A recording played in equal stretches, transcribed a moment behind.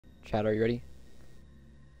Chat, are you ready?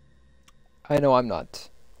 I know I'm not.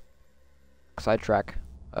 Sidetrack.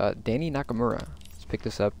 Danny Nakamura. Let's pick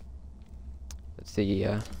this up. Let's see,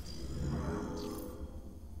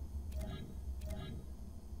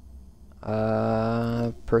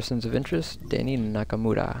 persons of interest, Danny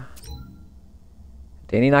Nakamura.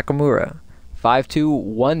 Danny Nakamura. 5'2",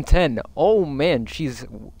 110. Oh man, she's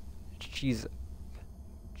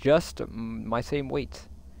just my same weight.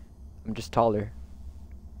 I'm just taller.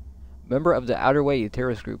 Member of the Outer Way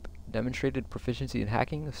terrorist group. Demonstrated proficiency in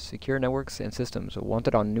hacking, secure networks, and systems.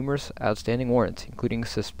 Wanted on numerous outstanding warrants, including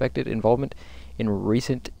suspected involvement in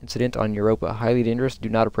recent incident on Europa. Highly dangerous. Do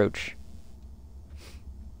not approach.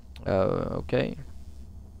 Okay.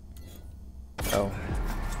 Oh.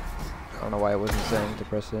 I don't know why I wasn't saying to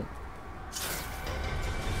press it.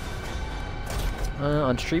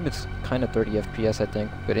 On stream it's kind of 30 FPS I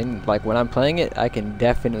think, but in like when I'm playing it, I can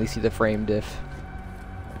definitely see the frame diff.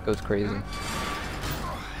 It goes crazy.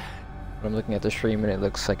 I'm looking at the stream and it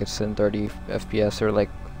looks like it's in 30 FPS or like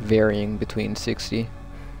varying between 60.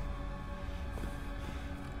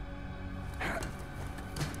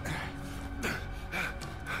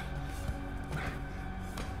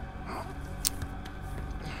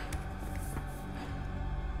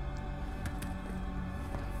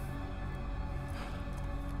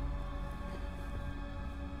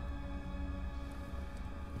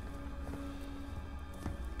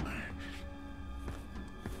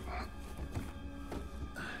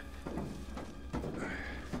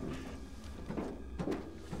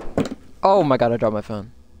 Oh my god, I dropped my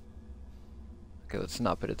phone. Okay, let's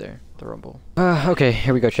not put it there. The rumble. Okay,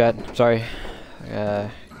 here we go, chat. Sorry.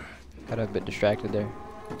 Got a bit distracted there.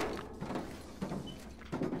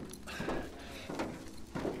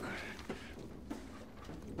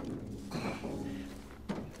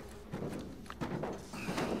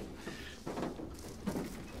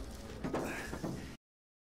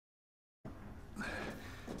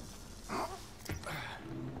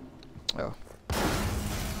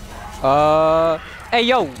 Oh. Hey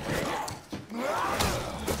yo! I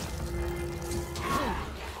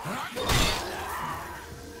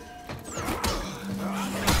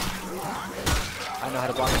know how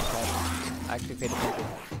to block this guy. I actually paid attention.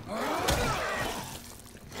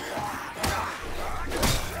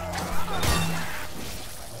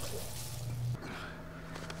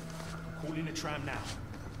 Calling a tram now.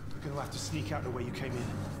 You're gonna have to sneak out the way you came in.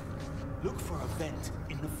 Look for a vent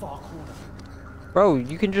in the far corner. Bro,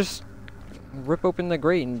 you can just rip open the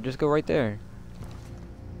grate and just go right there.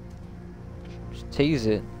 Just tase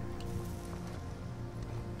it.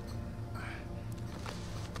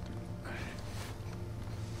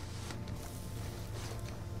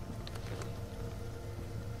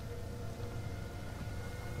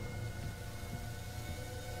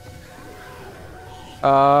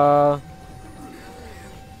 Uh-oh.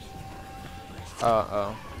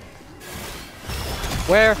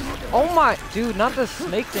 Where? Oh my, dude, not the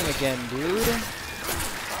snake thing again, dude.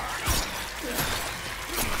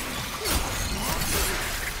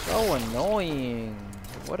 So annoying.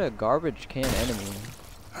 What a garbage can enemy.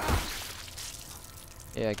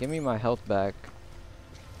 Yeah, give me my health back.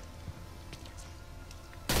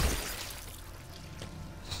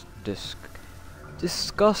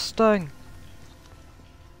 Disgusting.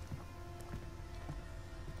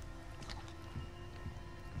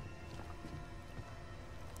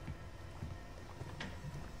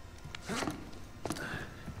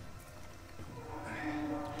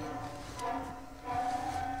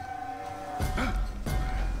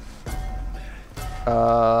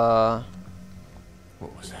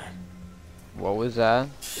 What was that? What was that?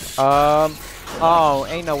 Oh,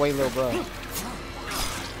 ain't no way, little bro.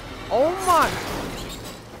 Oh my!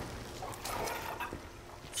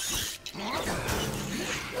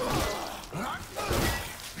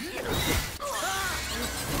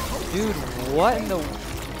 Dude, what in the...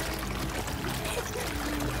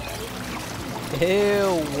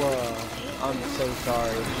 Ew! I'm so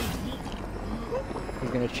sorry.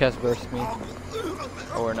 He's gonna chest burst me.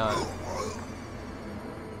 Or not.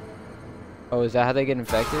 Oh, is that how they get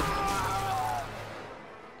infected?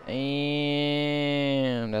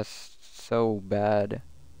 Damn, that's so bad.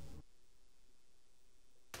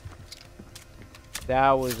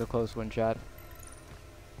 That was a close one, chat.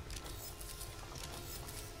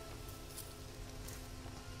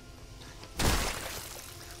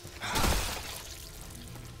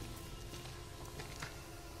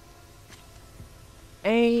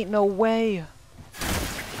 Ain't no way.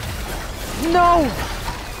 No!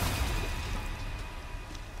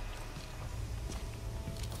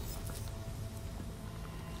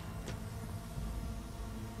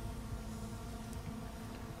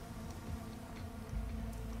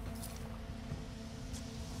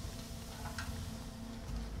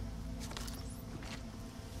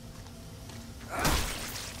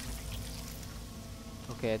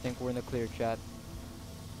 Okay, I think we're in the clear, chat.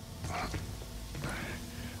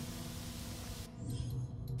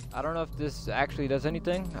 I don't know if this actually does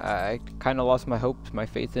anything. I kind of lost my hopes, my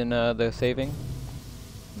faith in the saving.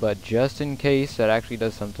 But just in case, that actually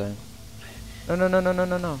does something. No, no, no, no, no,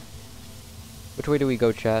 no, no. Which way do we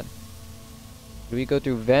go, chat? Do we go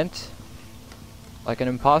through vent? Like an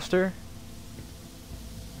imposter?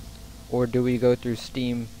 Or do we go through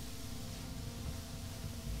steam?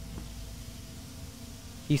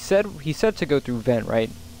 He said to go through vent, right?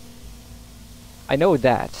 I know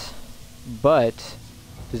that. But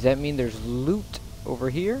does that mean there's loot over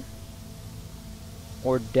here?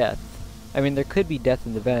 Or death? I mean, there could be death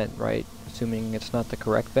in the vent, right? Assuming it's not the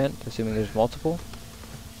correct vent, assuming there's multiple.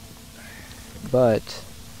 But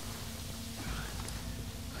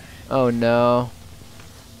oh no.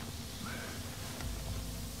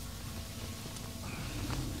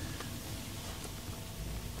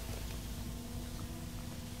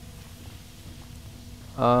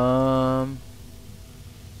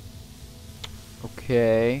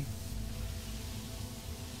 Okay.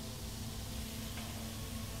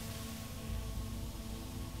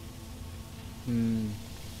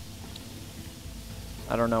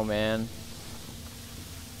 I don't know, man.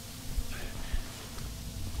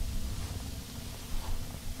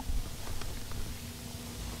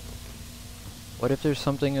 What if there's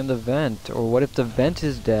something in the vent? Or what if the vent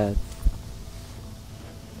is death?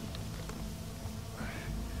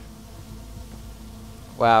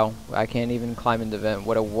 Wow, I can't even climb in the vent.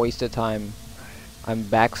 What a waste of time. I'm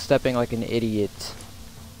backstepping like an idiot.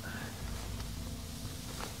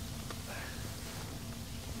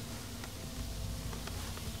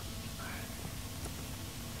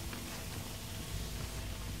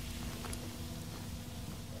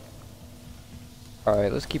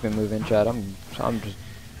 Alright, let's keep it moving, chat. I'm just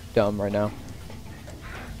dumb right now.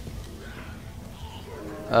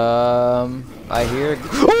 I hear.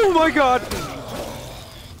 Oh my god!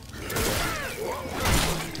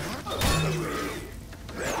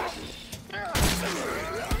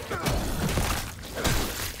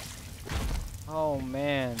 Oh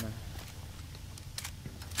man.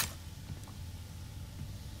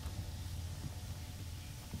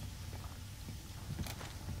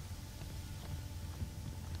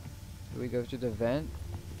 Do we go through the vent?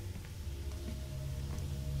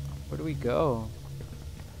 Where do we go?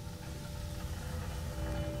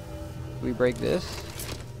 Do we break this?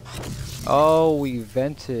 Oh, we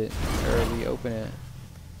vent it. Or we open it.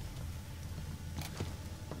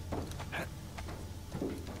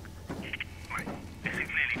 Listen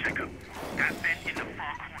clearly, Jacob. That vent in the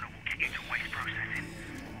far corner will get you to waste processing.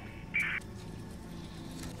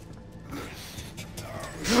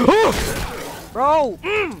 Bro!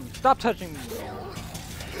 Stop touching me!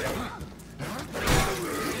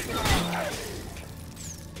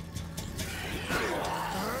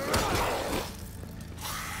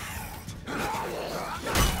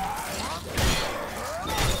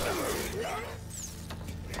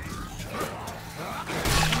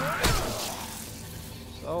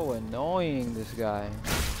 So annoying, this guy.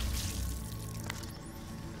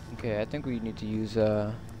 Okay, I think we need to use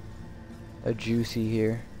a juicy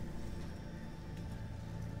here.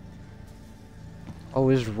 Oh,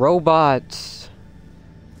 his robots.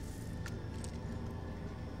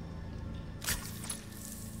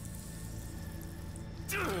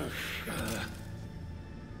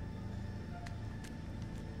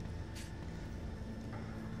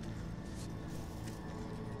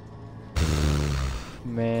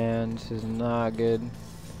 Man, this is not good.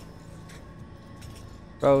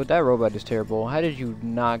 Bro, that robot is terrible. How did you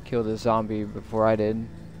not kill the zombie before I did?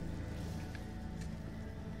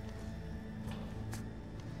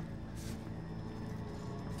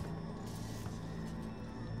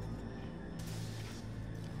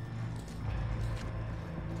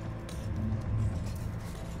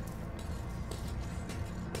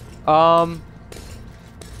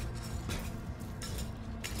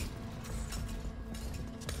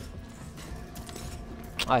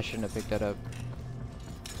 I shouldn't have picked that up.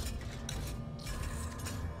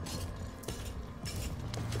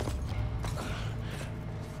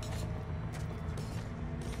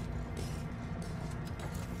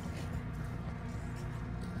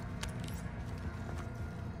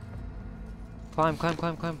 Climb, climb,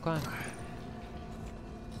 climb, climb, climb.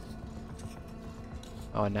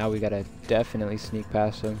 Oh, now we gotta definitely sneak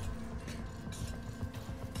past him.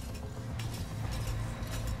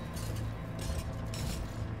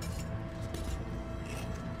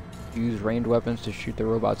 Use ranged weapons to shoot the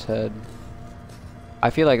robot's head. I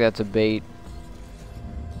feel like that's a bait.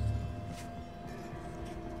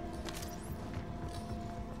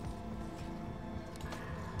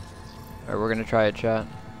 gonna try it, chat.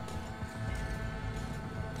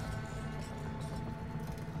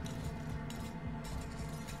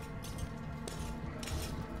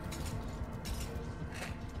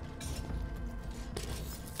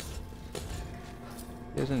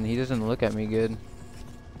 He doesn't look at me good. Let's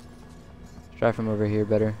try from over here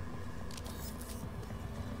better.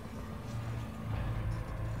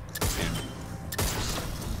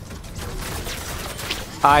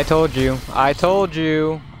 I told you. I told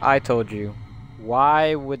you. I told you.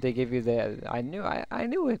 Why would they give you that? I knew it. I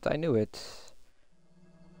knew it.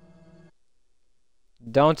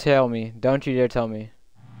 Don't tell me. Don't you dare tell me.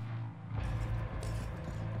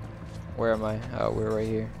 Where am I? Oh, we're right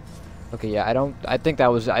here. Okay, yeah, I think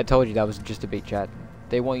that was, I told you that was just a bait, chat.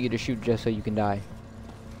 They want you to shoot just so you can die.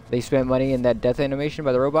 They spent money in that death animation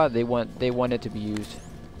by the robot. They want it to be used.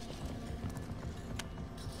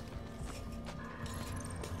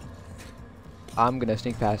 I'm gonna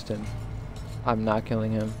sneak past him. I'm not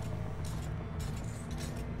killing him.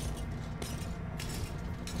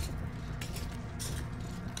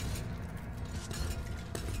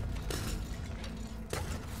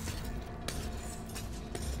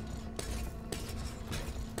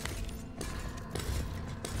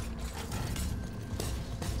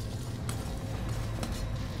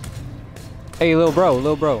 Hey, little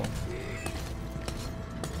bro.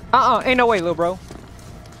 Ain't no way, little bro.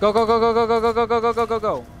 Go. Kill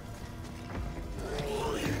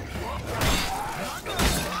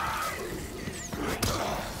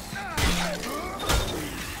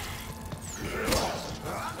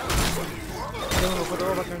him before the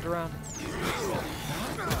robot turns around.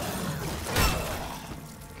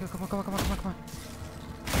 Okay, come on.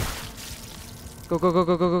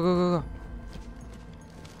 Go.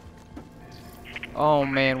 Oh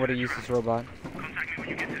man, what a useless robot. Contact me when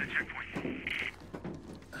you get to the checkpoint.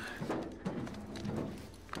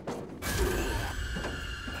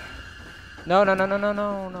 No. I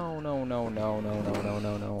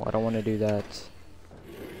don't want to do that.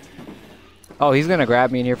 Oh, he's gonna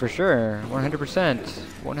grab me in here for sure. 100%.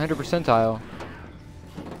 100 percentile.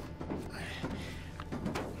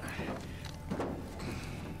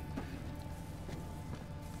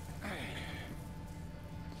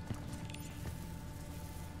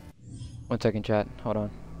 One second, chat. Hold on.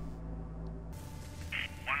 One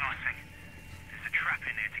last thing. There's a trap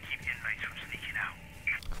in there to keep inmates from sneaking out.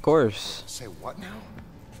 Of course. Say what now?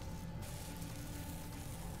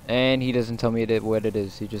 And he doesn't tell me what it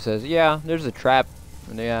is. He just says, yeah, there's a trap.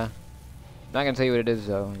 And yeah. Not gonna tell you what it is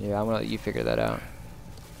though. Yeah, I'm gonna let you figure that out.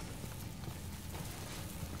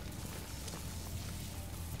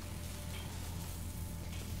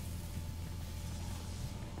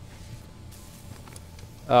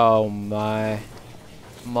 Oh my.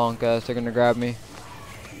 Monk ass, they're gonna grab me.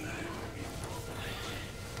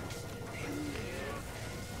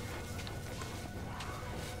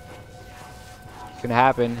 It's gonna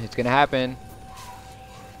happen. It's gonna happen.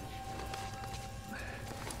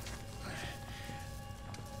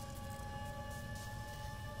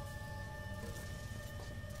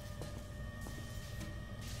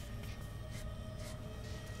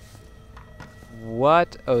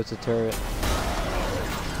 What? Oh, it's a turret.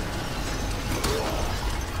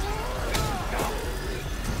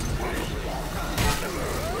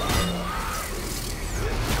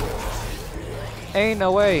 Ain't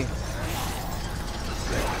no way.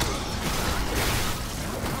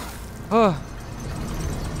 Oh.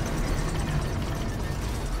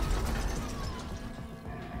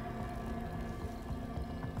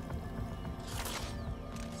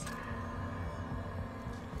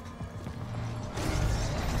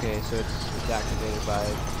 Okay, so it's activated by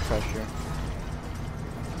pressure.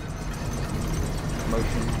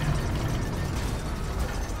 Motion.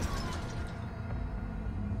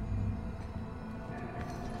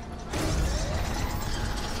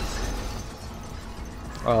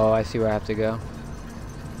 Oh, I see where I have to go.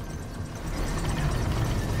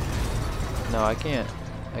 No, I can't.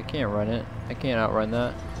 I can't run it. I can't outrun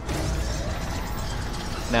that.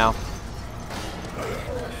 Now.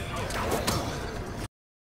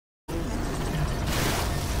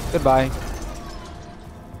 Goodbye.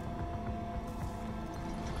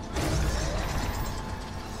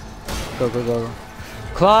 Go.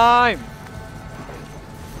 Climb!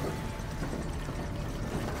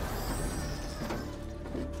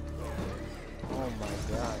 Oh my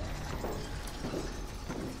god.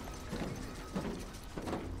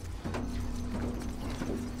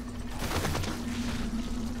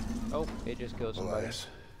 Oh, it just killed somebody. Elias,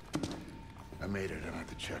 I made it. I'm at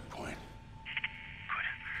the checkpoint.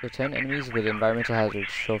 So 10 enemies with environmental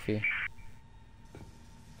hazards trophy.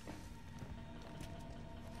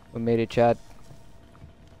 We made it, chat.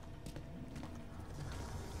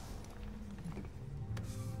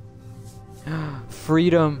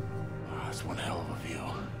 Freedom. Oh, that's one hell of a view.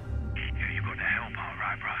 Yeah, you got the hell part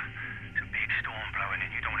right, bro. It's a big storm blowing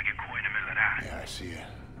and you don't want to get caught in the middle of that. Yeah, I see it.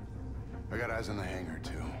 I got eyes on the hangar,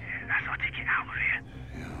 too. Yeah, that's our ticket out of here.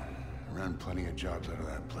 Yeah, ran plenty of jobs out of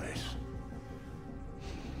that place.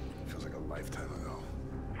 Feels like a lifetime ago.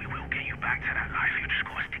 We will get you back to that life. You just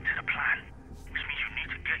gotta stick to the plan. Which means you need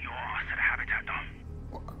to get your ass to the habitat dome.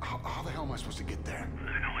 Well, how the hell am I supposed to get there?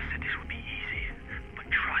 I know I said this would be easy, but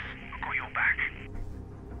trust, I got your back.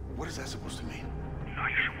 What is that supposed to mean? Oh,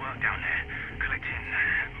 you should work down there, collecting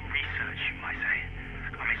research, you might say.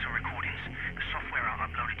 I made some recordings. The software I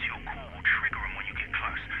uploaded to your core will trigger them when you get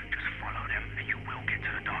close. Just follow them, and you will get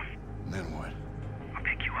to the dome. And then what? I'll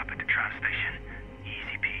pick you up at the tram station.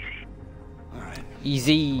 Easy peasy. All right.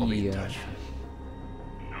 Easy. I'll be in touch.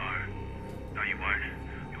 No, you won't.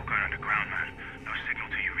 You're going underground, man. No signal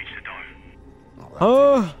till you reach the dome. Oh,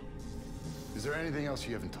 Oh. Is there anything else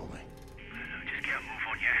you haven't told me? Just get a move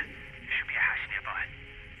on, yeah? There should be a hatch nearby.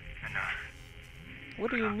 And,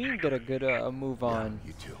 What do you mean get a good move on? Yeah,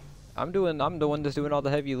 you too. I'm the one that's doing all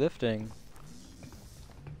the heavy lifting.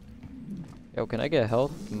 Yo, can I get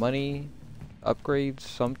health, money, upgrades,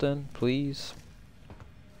 something, please?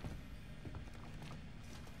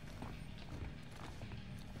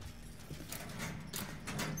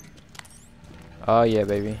 Oh yeah,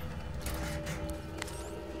 baby.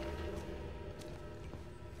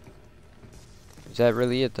 Is that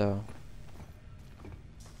really it though?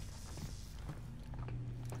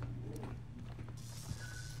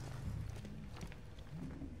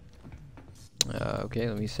 Okay,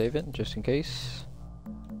 let me save it just in case.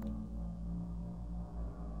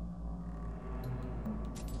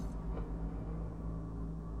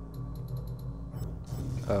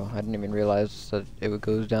 Oh, I didn't even realize that it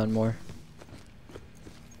goes down more.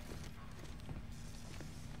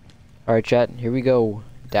 Alright chat, here we go.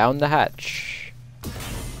 Down the hatch.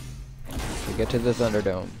 To get to the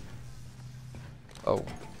Thunderdome. Oh.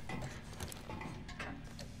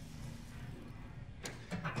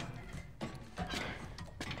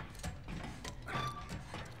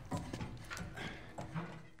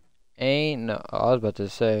 Ain't no, I was about to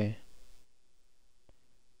say.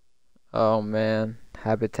 Oh man,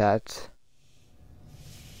 habitats.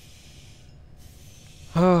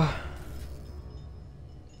 Oh.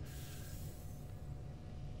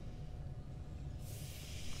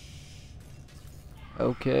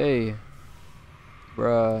 Okay.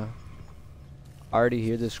 Bruh. I already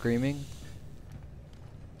hear the screaming.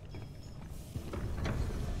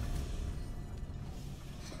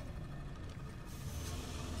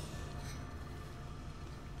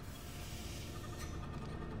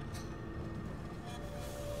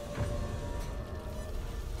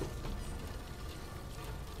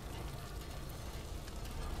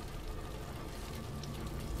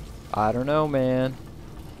 I don't know, man.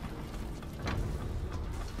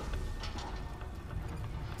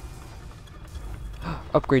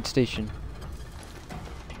 Upgrade station.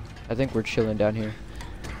 I think we're chilling down here.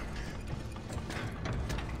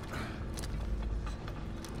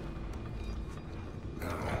 Now,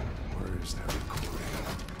 where is that recording?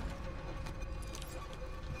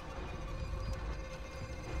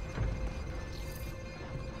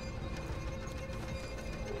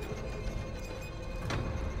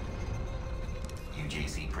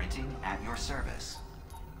 UJC Printing at your service.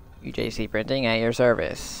 UJC Printing at your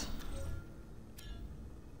service.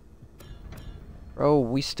 Bro,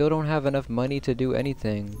 we still don't have enough money to do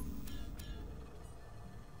anything.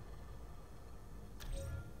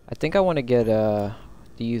 I think I want to get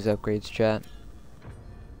these upgrades, chat.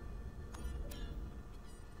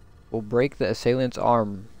 We'll break the assailant's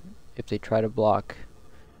arm if they try to block.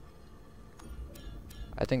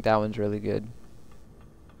 I think that one's really good.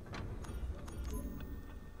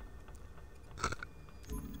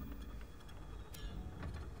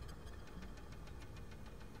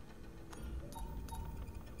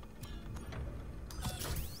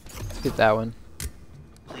 Get that one.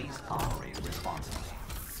 Please operate responsibly.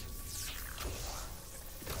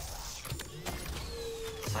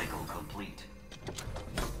 Cycle complete.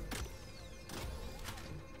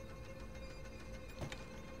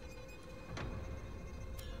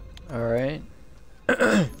 All right.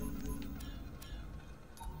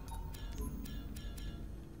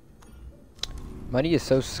 Money is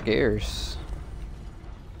so scarce.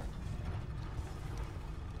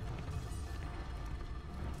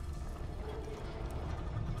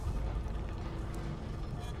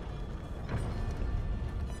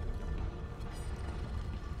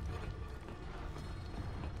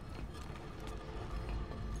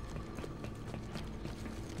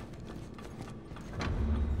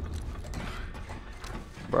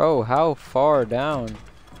 Bro, how far down?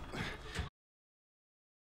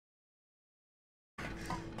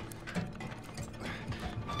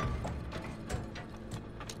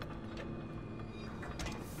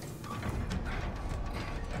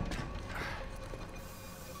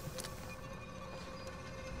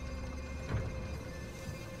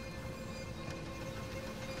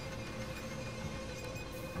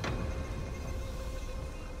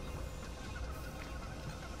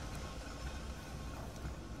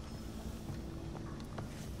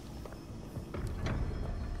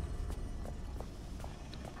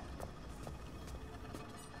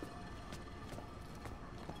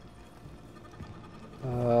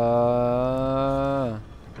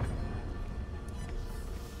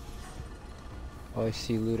 Oh, I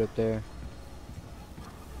see loot up there.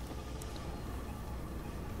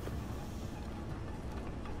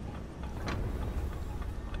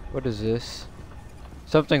 What is this?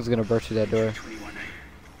 Something's gonna burst through that door. 21A.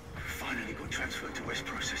 Finally got transferred to West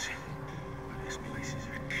Processing. But this place is a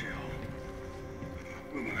shithole.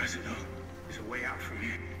 Rumor has it though, there's a way out from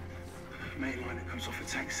here. The main line that comes off of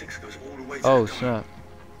Tank 6 goes all the way to Oh the snap.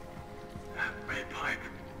 That red pipe.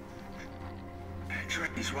 It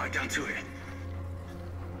drains right down to it.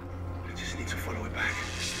 I just need to follow it back.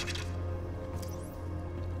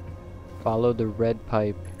 Follow the red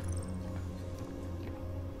pipe.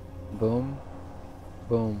 Boom.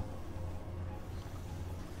 Boom.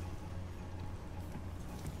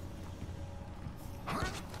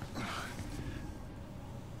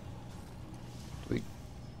 We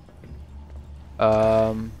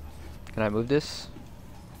can I move this?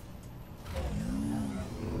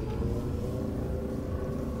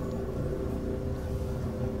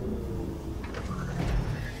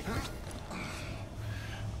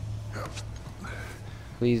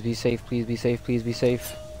 Please be safe, please be safe, please be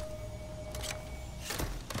safe.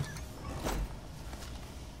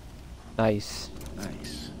 Nice.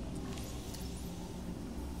 Nice.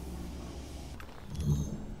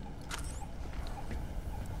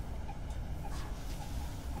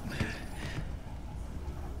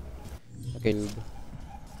 Okay.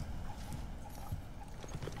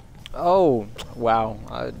 Oh, wow.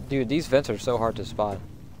 Dude, these vents are so hard to spot.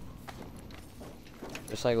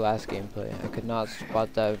 Just like last gameplay, I could not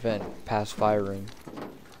spot that vent past firing.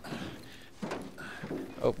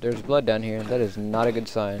 Oh, there's blood down here. That is not a good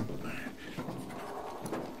sign.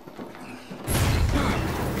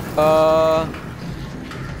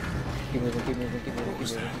 Keep moving, keep moving, keep moving, keep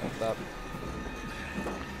moving. Don't stop.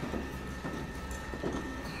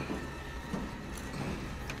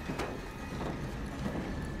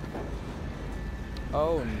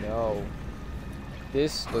 Oh no.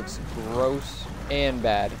 This looks gross and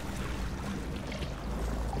bad.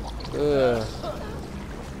 Ugh.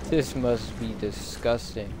 This must be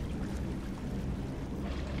disgusting.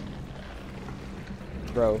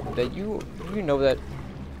 Bro, that you know that.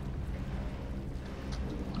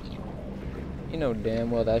 You know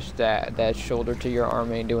damn well that shoulder to your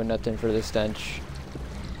arm ain't doing nothing for the stench.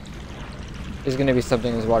 There's gonna be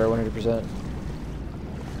something in this water 100%.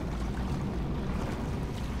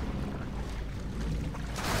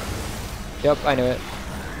 Yep, I knew it.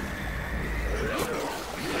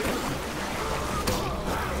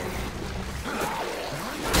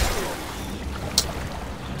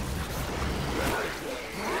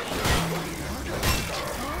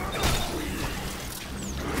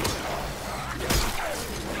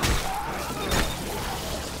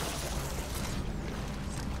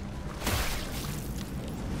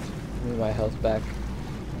 Give me my health back.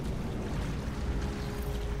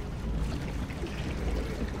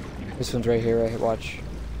 This one's right here, right? Watch.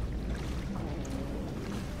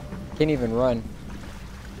 Can't even run.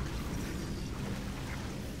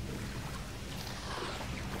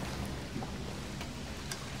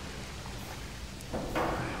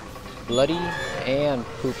 Bloody and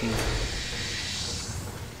poopy.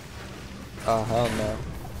 Oh, hell no.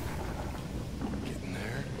 Getting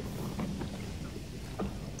there.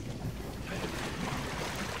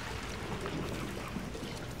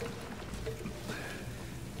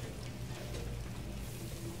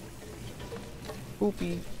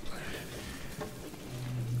 Poopy.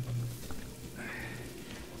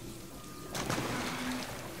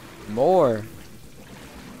 More.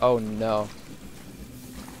 Oh no.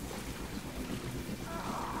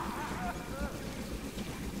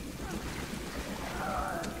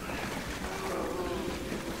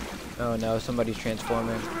 Oh no, somebody's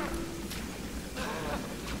transforming.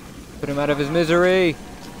 Put him out of his misery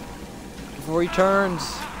before he turns.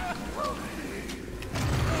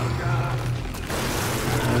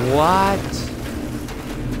 What?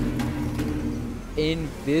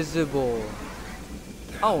 Invisible.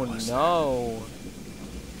 Oh no!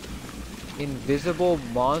 Invisible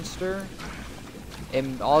monster?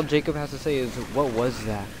 And all Jacob has to say is, what was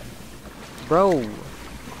that? Bro!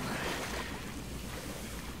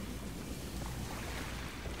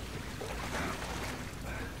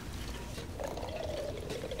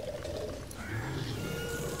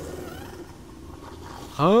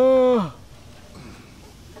 Huh?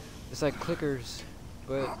 It's like clickers,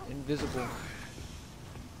 but invisible.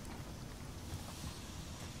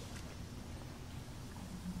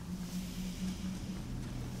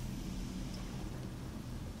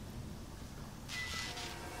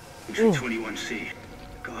 Entry 21C.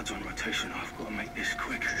 Guards on rotation. I've got to make this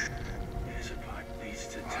quick. There's a pipe leads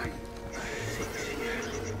to tank 6 here.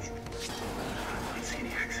 I don't see any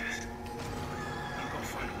access. I've got to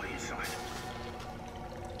find a way inside.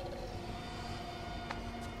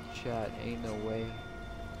 Chat, ain't no way.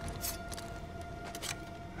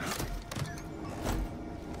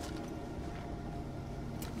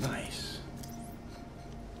 Nice.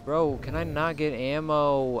 Bro, can I not get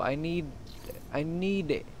ammo? I need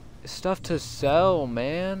stuff to sell,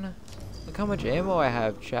 man. Look how much ammo I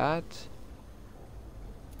have, chat.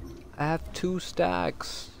 I have 2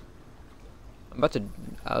 stacks. I'm about to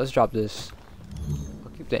let's drop this.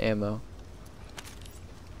 I'll keep the ammo.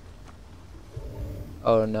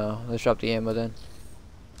 Oh no, let's drop the ammo then.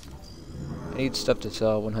 I need stuff to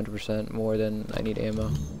sell 100% more than I need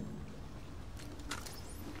ammo.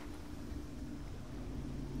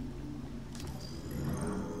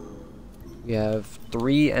 We have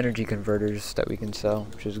 3 energy converters that we can sell,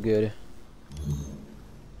 which is good.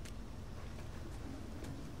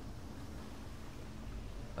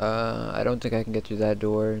 I don't think I can get through that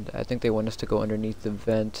door. I think they want us to go underneath the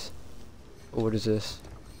vent. Oh, what is this?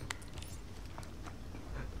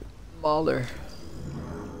 Mauler.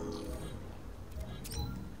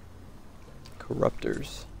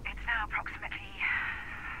 Corruptors. It's now approximately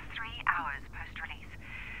 3 hours post-release.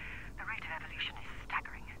 The rate of evolution is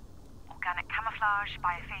staggering. Organic camouflage,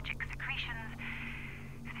 biophagic secretions,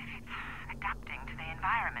 as if it's adapting to the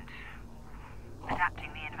environment. Adapting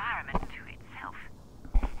the environment to itself.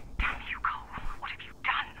 Damn you, Cole. What have you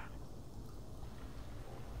done?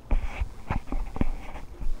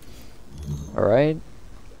 Alright.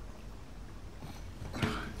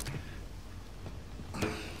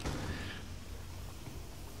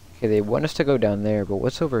 Okay, they want us to go down there, but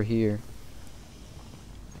what's over here?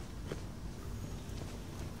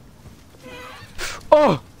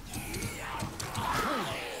 Oh!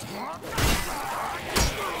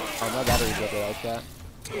 Oh, my battery's over like that.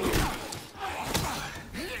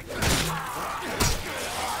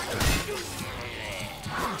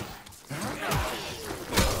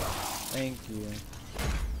 Thank you.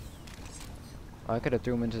 Oh, I could have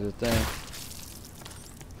threw him into the thing.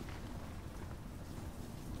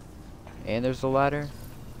 And there's the ladder.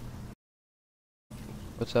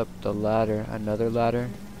 What's up the ladder? Another ladder?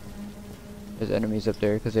 There's enemies up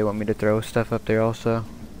there because they want me to throw stuff up there also.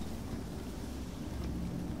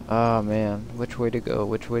 Oh man, which way to go?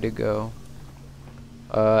 Which way to go?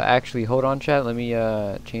 Actually, hold on chat, let me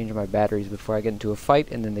change my batteries before I get into a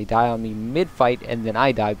fight and then they die on me mid-fight and then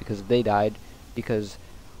I die because they died because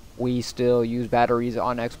we still use batteries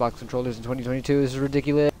on Xbox controllers in 2022. This is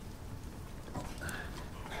ridiculous.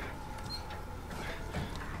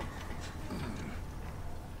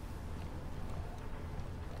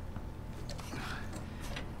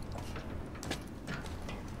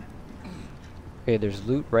 Okay, there's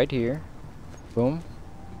loot right here. Boom.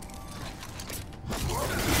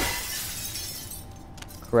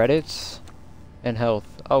 Credits and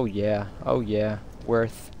health. Oh yeah. Oh yeah.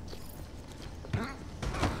 Worth.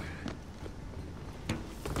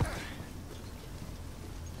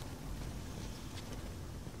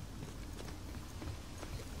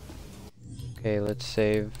 Okay, let's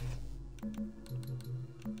save.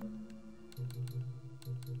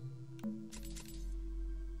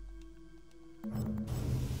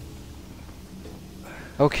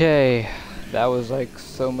 Okay, that was like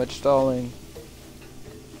so much stalling.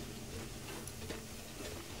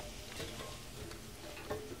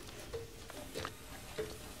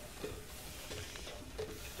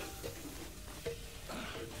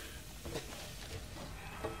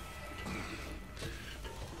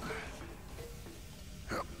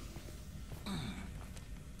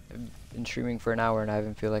 I've been streaming for an hour and I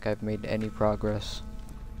haven't feel like I've made any progress.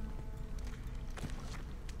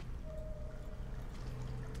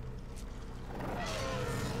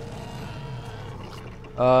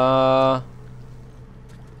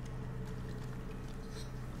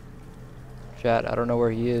 Chat, I don't know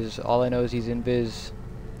where he is. All I know is he's in Viz.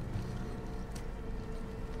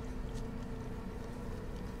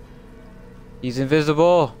 He's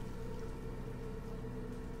invisible.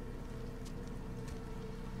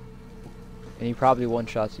 And he probably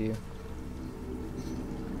one-shots you.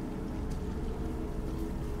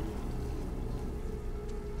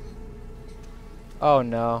 Oh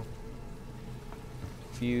no.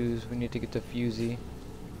 Fuse. We need to get the fusey.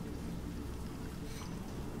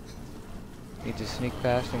 Need to sneak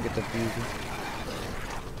past and get the fusey.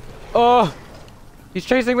 Oh! He's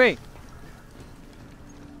chasing me!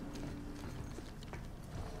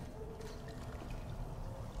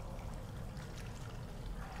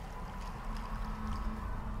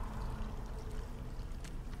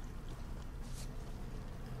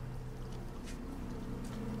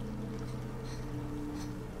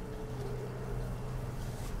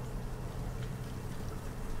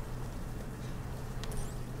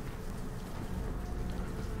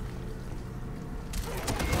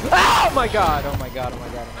 Oh my god, oh my god, oh my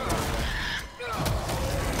god, oh my god.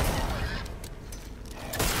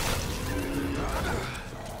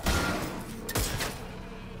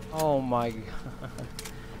 Oh my god.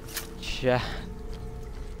 Chat.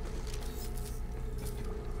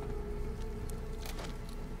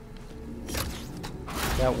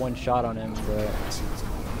 Got one shot on him, but...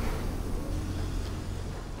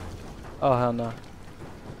 Oh hell no.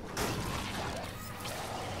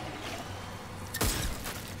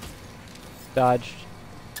 Dodged.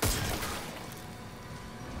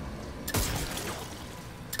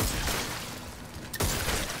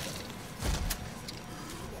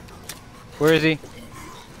 Where is he?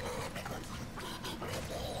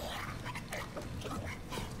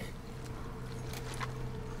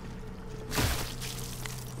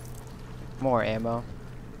 More ammo.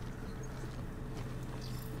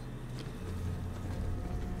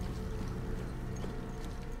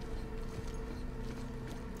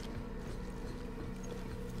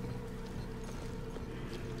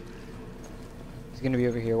 He's gonna be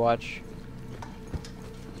over here, watch.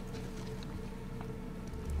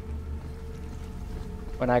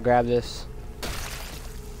 When I grab this.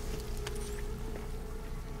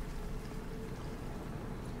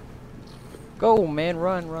 Go, man,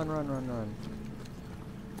 run, run, run, run, run.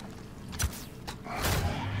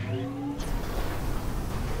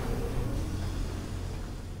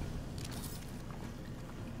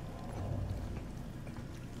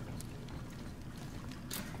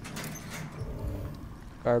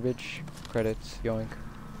 Garbage, credits, yoink.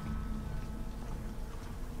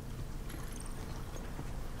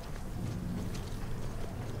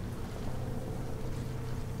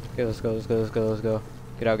 Okay, let's go, let's go, let's go, let's go.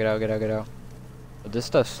 Get out, get out, get out, get out. But this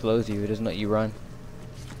stuff slows you, it doesn't let you run.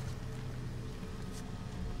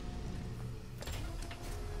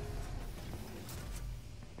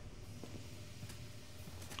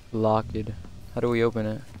 Locked. How do we open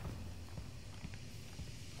it?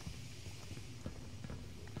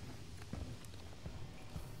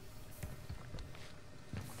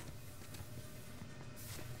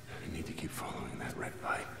 I need to keep following that red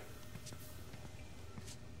pipe.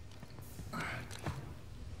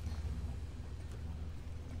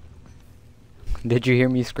 Did you hear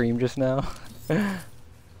me scream just now?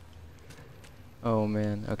 Oh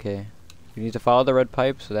man, okay. We need to follow the red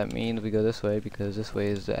pipe, so that means we go this way because this way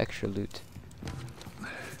is the extra loot.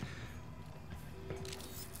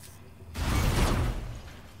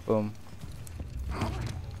 Boom.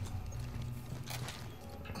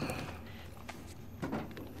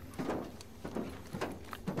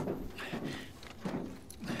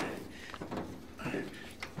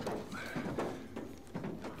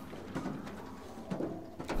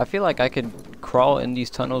 I feel like I could crawl in these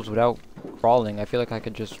tunnels without crawling. I feel like I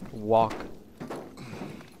could just walk.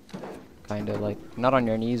 Kinda like, not on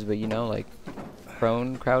your knees, but you know, like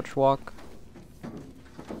prone crouch walk. I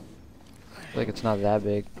feel like it's not that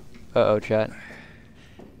big. Uh-oh, chat.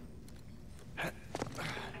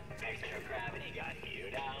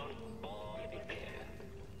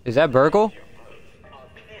 Is that Burgle?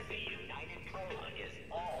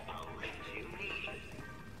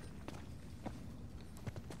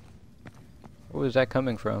 Where was that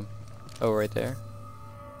coming from? Oh, right there.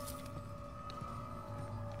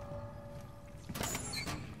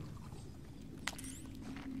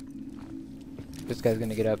 This guy's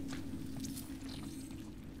gonna get up.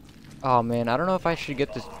 Oh man, I don't know if I should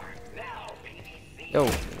get this. Yo,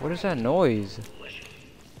 what is that noise?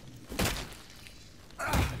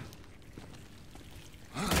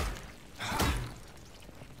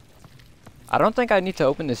 I don't think I need to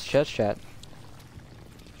open this chest, chat.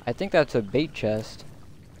 I think that's a bait chest.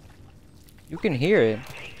 You can hear it.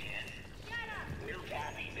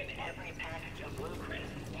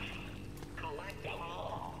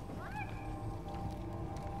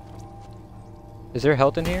 Is there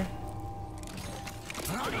health in here?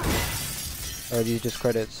 Or are these just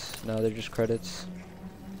credits? No, they're just credits.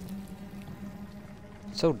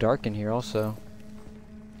 It's so dark in here also.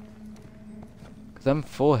 Cause I'm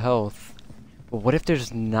full health. But what if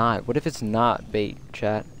there's not? What if it's not bait,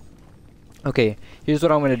 chat? Okay, here's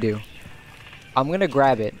what I'm gonna do. I'm gonna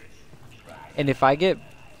grab it. And if I get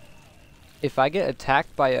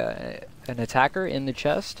attacked by an attacker in the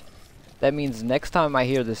chest, that means next time I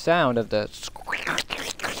hear the sound of the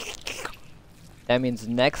that means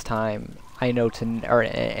next time I know to,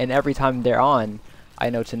 and every time they're on, I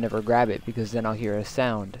know to never grab it, because then I'll hear a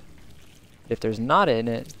sound. If there's not in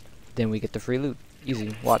it, then we get the free loot.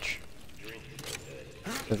 Easy, watch.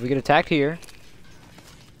 So if we get attacked here,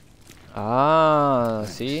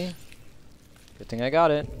 see? Good thing I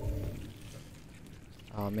got it.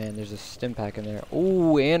 Oh man, there's a stim pack in there.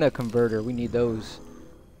 Ooh, and a converter. We need those.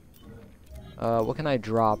 What can I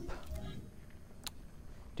drop?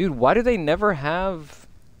 Dude, why do they never have...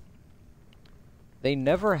 They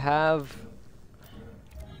never have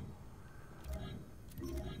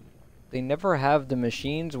the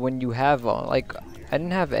machines when you have, like, I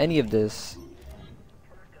didn't have any of this.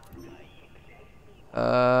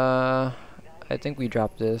 I think we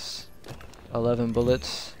drop this. 11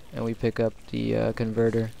 bullets, and we pick up the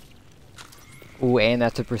converter. Ooh, and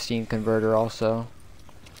that's a pristine converter also.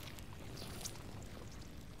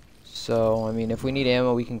 So, I mean, if we need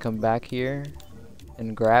ammo, we can come back here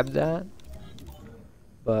and grab that.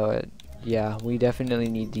 But, yeah, we definitely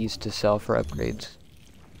need these to sell for upgrades.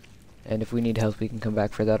 And if we need health, we can come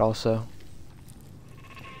back for that also.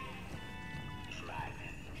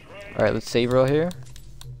 Alright, let's save real here.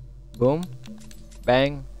 Boom.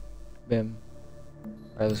 Bang. Bim.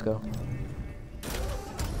 Alright, let's go.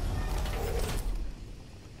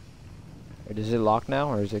 Wait, is it locked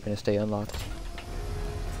now, or is it going to stay unlocked?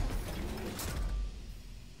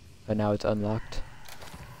 But now it's unlocked.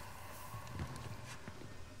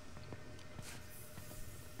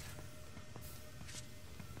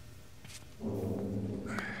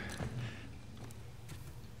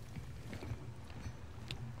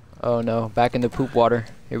 Oh no, back in the poop water.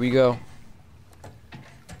 Here we go.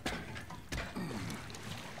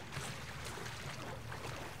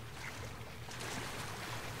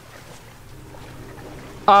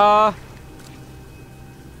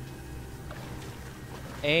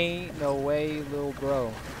 Ain't no way, little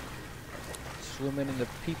bro. Swimming in the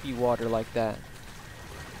pee-pee water like that.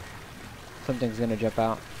 Something's gonna jump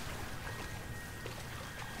out.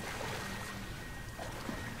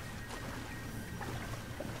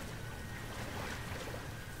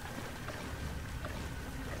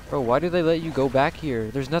 Bro, why do they let you go back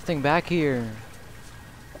here? There's nothing back here.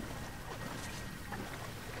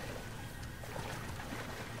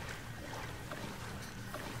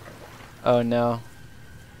 Oh no.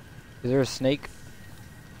 Is there a snake?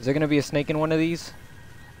 Is there gonna be a snake in one of these?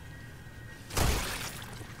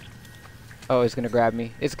 Oh, it's gonna grab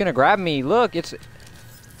me. It's gonna grab me! Look, it's...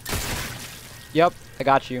 Yup, I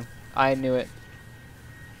got you. I knew it.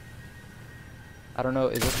 I don't know,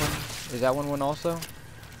 is this one? Is that one also?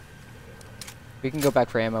 We can go back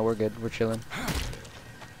for ammo, we're good, we're chilling.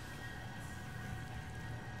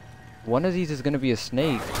 One of these is gonna be a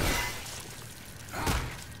snake.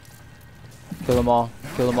 Kill them all,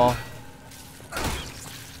 kill them all.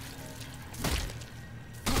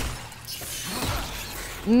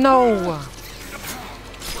 No!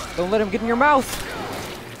 Don't let him get in your mouth!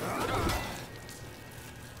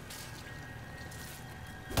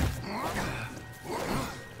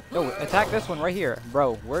 No, attack this one right here.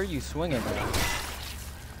 Bro, where are you swinging, man?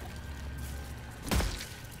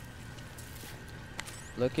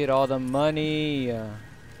 Look at all the money. Yeah,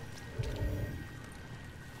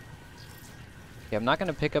 I'm not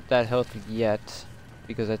gonna pick up that health yet,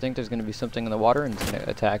 because I think there's gonna be something in the water and it's gonna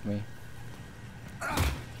attack me.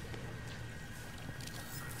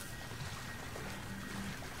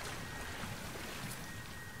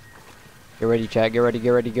 Get ready, chat. Get ready, get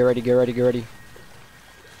ready, get ready, get ready, get ready.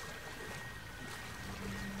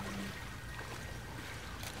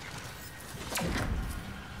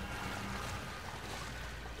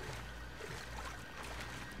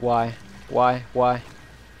 Why? Why? Why?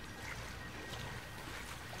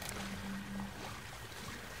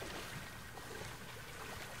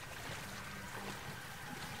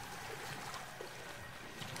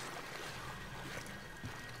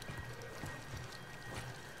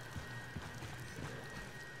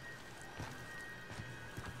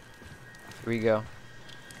 Here we go.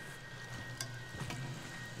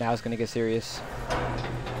 Now it's gonna get serious.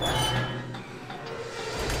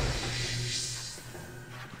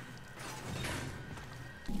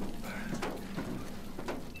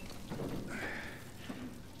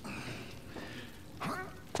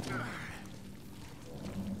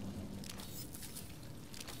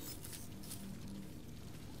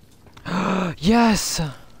 Yes!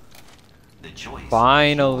 The choice.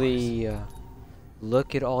 Finally!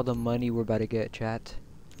 Look at all the money we're about to get, chat.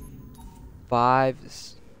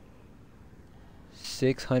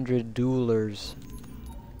 $600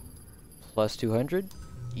 plus 200,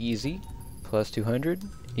 easy. Plus 200,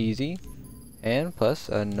 easy. And plus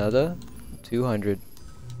another 200.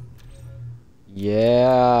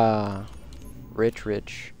 Yeah,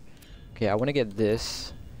 rich. Okay, I want to get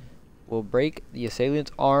this. Will break the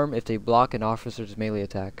assailant's arm if they block an officer's melee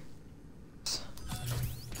attack.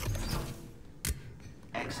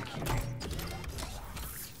 Executing.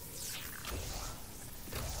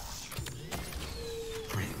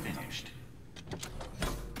 Finished.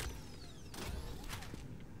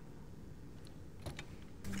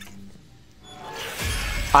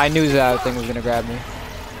 I knew that thing was gonna grab me.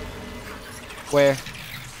 Where?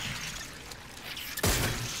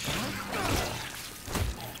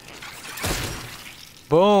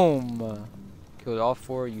 Boom! Killed all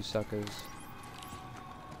 4 of you suckers.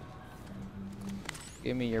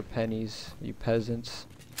 Give me your pennies, you peasants.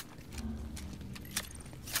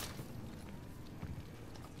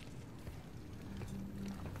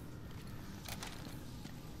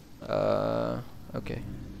 Okay.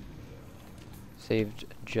 Saved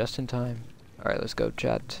just in time. Alright, let's go,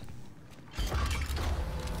 chat.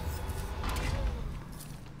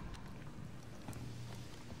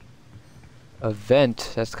 A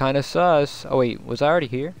vent. That's kind of sus. Oh wait, was I already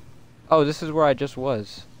here? Oh, this is where I just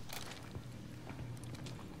was.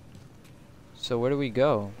 So where do we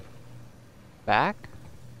go? Back?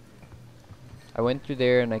 I went through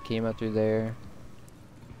there and I came out through there.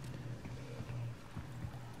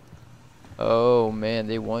 Oh man,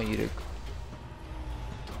 they want you to...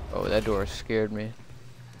 Oh, that door scared me.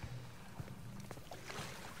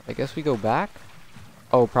 I guess we go back?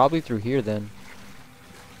 Oh, probably through here then.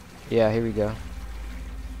 Yeah, here we go.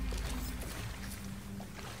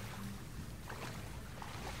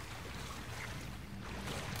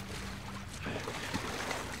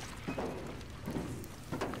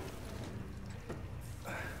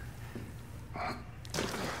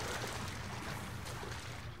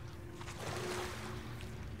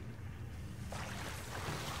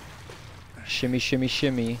 Shimmy, shimmy,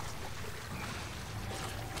 shimmy.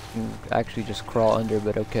 Actually just crawl under,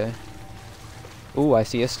 but okay. Ooh, I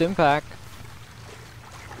see a stim pack.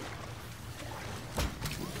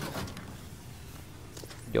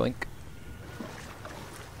 Yoink.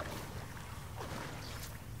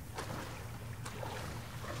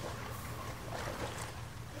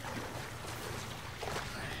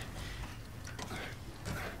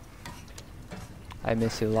 I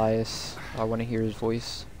miss Elias. I want to hear his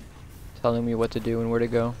voice telling me what to do and where to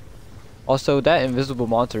go. Also, that invisible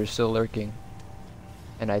monster is still lurking.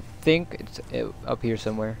 And I think it's up here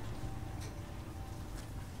somewhere.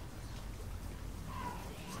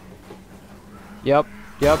 Yep.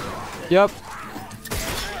 Don't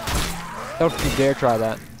you dare try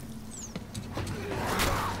that.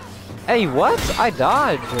 Hey, what? I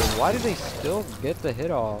dodged. Why did they still get the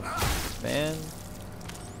hit off? Man.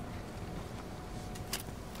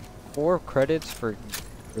 4 credits for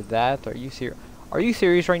that? Are you serious? Are you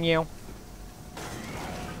serious right now?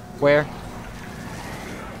 Where?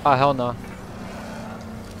 Oh, hell no.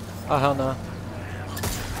 Oh, hell no.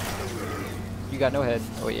 You got no head.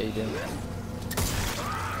 Oh, yeah, you did.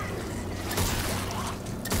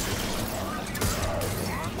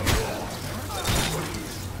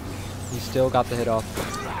 He still got the hit off.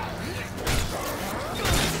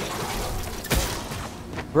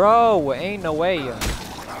 Bro, ain't no way.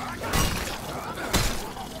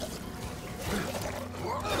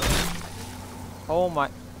 Oh my.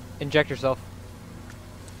 Inject yourself.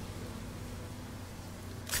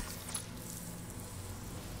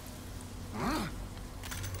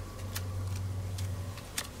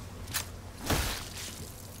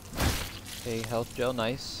 Okay, health gel,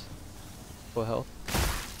 nice. Full health.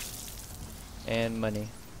 And money.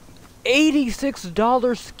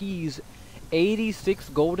 $86 skis. 86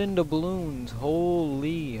 golden doubloons.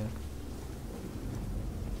 Holy.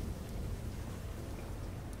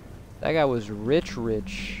 That guy was rich.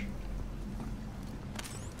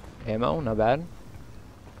 Ammo, not bad.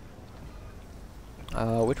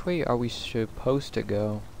 Which way are we supposed to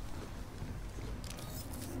go?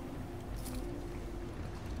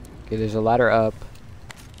 Okay, there's a ladder up.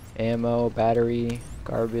 Ammo, battery,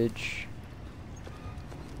 garbage.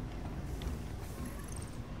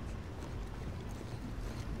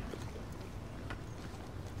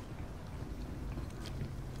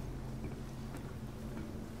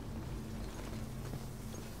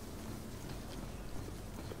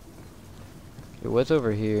 Okay, what's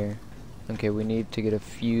over here? Okay, we need to get a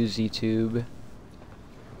fusey tube.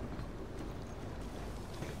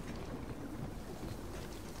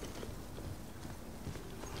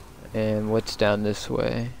 And what's down this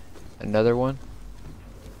way? Another one?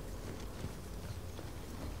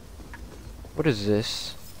 What is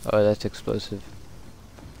this? Oh, that's explosive.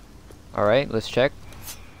 Alright, let's check.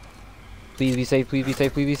 Please be safe, please be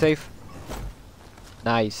safe, please be safe.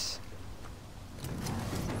 Nice.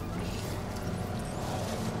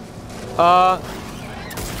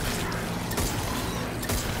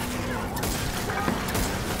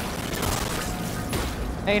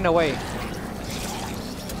 Ain't no way.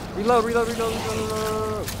 Reload, reload, reload, reload,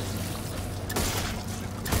 reload.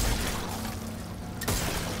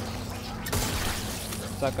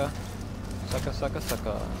 Sucker. Sucker, sucker,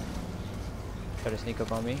 sucker. Try to sneak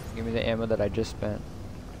up on me. Give me the ammo that I just spent.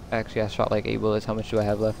 Actually, I shot like 8 bullets. How much do I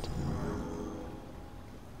have left?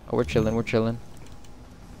 Oh, we're chilling, we're chilling.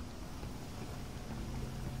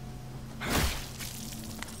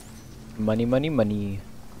 Money, money, money.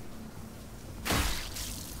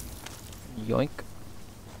 Yoink.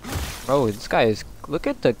 Oh, this guy is... Look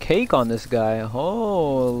at the cake on this guy.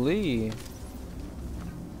 Holy.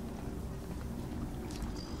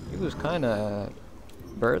 He was kind of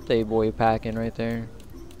birthday boy packing right there.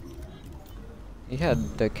 He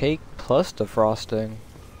had the cake plus the frosting.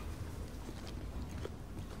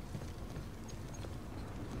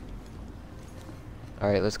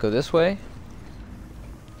 Alright, let's go this way.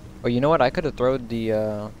 Oh, you know what? I could have thrown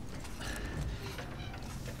the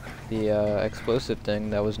explosive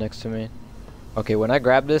thing that was next to me. Okay, when I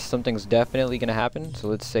grab this, something's definitely gonna happen. So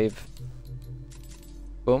let's save.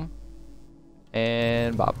 Boom.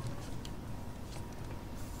 And bop.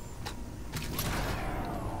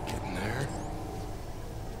 Getting there.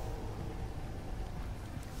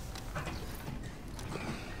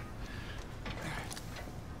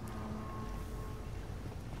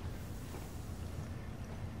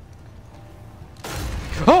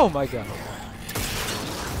 Oh my god.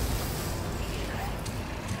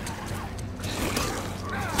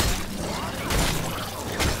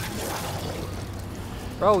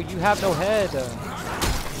 Bro, you have no head.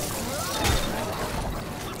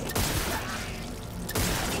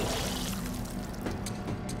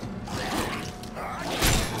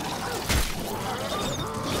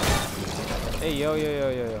 Hey, yo, yo, yo,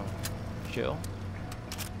 yo, yo. Chill.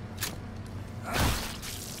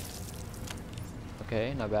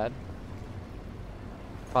 Okay, not bad.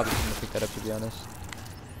 Probably shouldn't have picked that up, to be honest.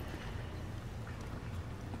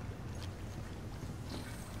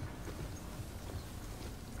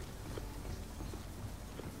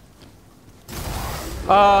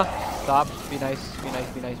 Stop. Be nice, be nice,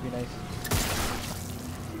 be nice, be nice.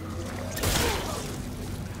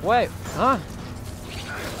 What? Huh?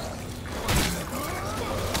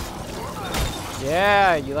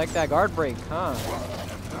 Yeah, you like that guard break, huh?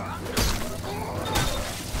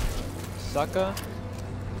 Sucker.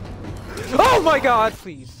 Oh my god,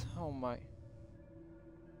 please. Oh my.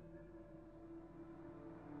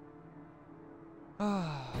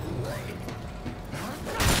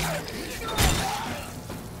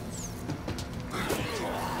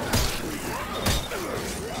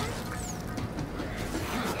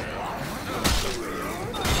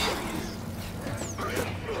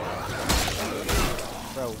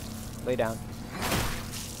 Bro, lay down.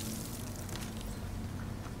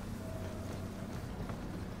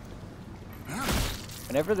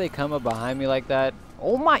 Whenever they come up behind me like that,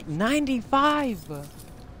 oh my, 95!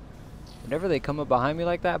 Whenever they come up behind me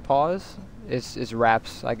like that, pause, it's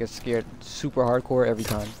raps. I get scared super hardcore every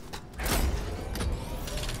time.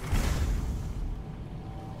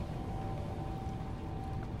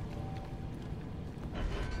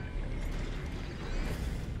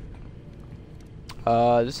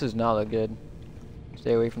 This does not look good.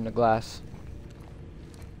 Stay away from the glass.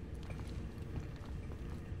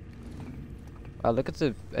 Wow, look at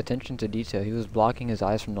the attention to detail. He was blocking his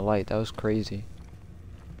eyes from the light. That was crazy.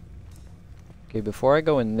 Okay, before I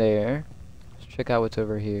go in there, let's check out what's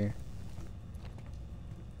over here.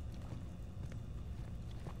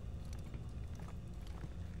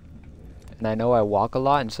 And I know I walk a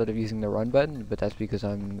lot instead of using the run button, but that's because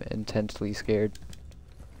I'm intensely scared.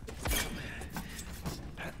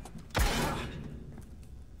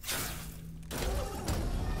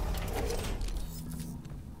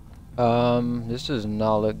 This does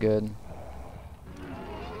not look good.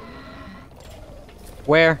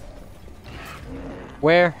 Where?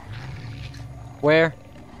 Where? Where?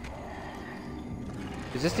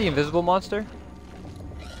 Is this the invisible monster?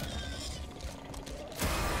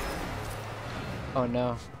 Oh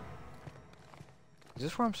no. Is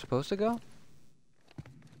this where I'm supposed to go?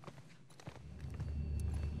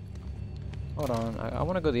 Hold on, I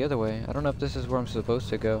want to go the other way. I don't know if this is where I'm supposed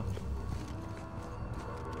to go.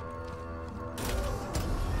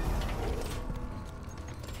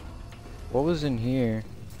 What was in here?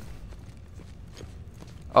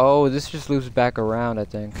 Oh, this just loops back around, I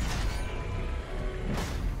think.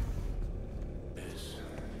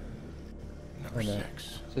 Number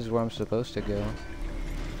 6. This is where I'm supposed to go.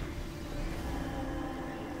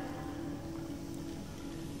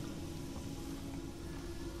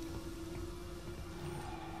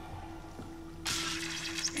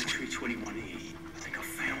 Entry 21E. I think I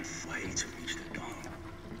found a way to reach the dome.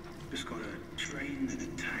 Just got a train and a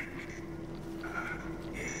tank.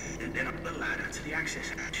 Yeah, and then up the ladder to the access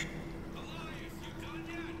hatch.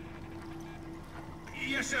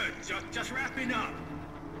 Yes, sir. Just wrapping up.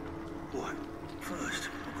 What? First,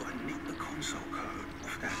 I've got to nick the console code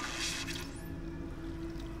off that.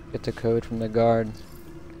 Get the code from the guard.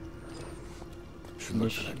 Should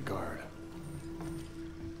look for that guard.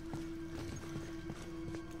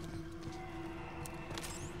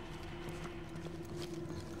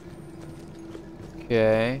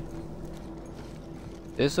 Okay.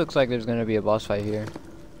 This looks like there's gonna be a boss fight here.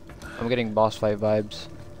 I'm getting boss fight vibes.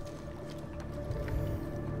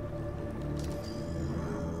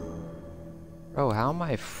 Bro, how am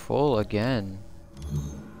I full again?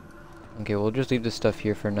 Okay, we'll just leave this stuff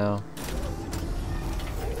here for now.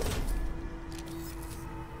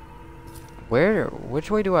 Which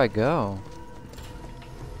way do I go?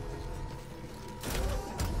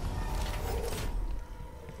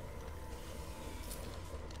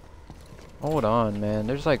 Hold on, man.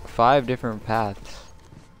 There's like 5 different paths.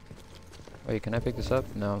 Wait, can I pick this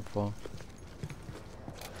up? No, I'm full.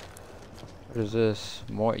 What is this?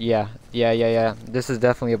 More? Yeah. This is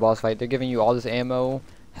definitely a boss fight. They're giving you all this ammo,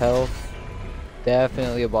 health.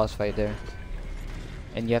 Definitely a boss fight there.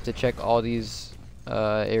 And you have to check all these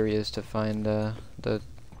areas to find the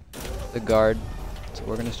guard. So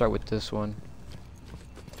we're gonna start with this one.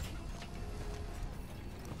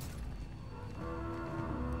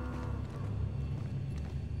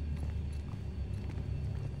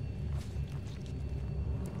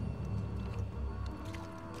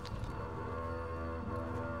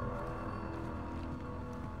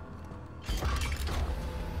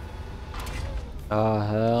 Oh,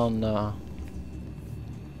 hell no.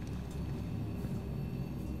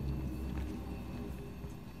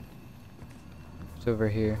 It's over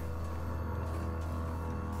here.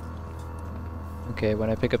 Okay, when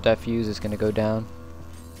I pick up that fuse, it's gonna go down.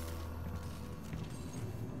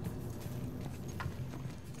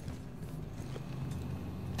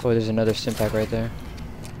 Oh, there's another stimpack right there.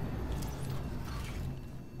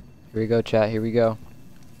 Here we go, chat. Here we go.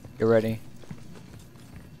 Get ready.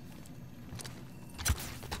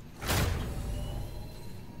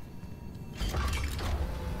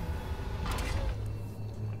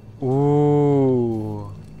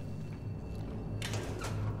 Ooh.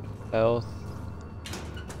 Health.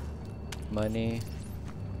 Money.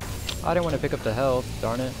 I didn't want to pick up the health,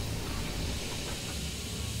 darn it.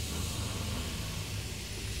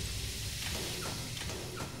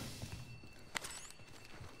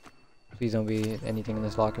 Please don't be anything in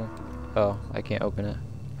this locker. Oh, I can't open it.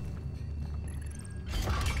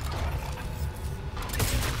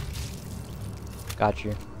 Got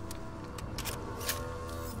you.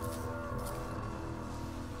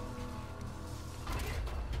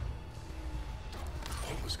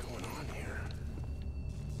 What was going on here?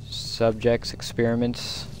 Subjects,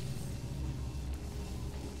 experiments.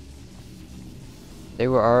 They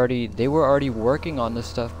were already working on this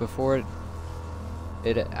stuff before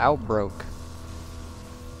it outbroke.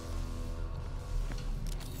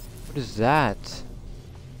 What is that?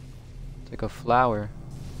 It's like a flower.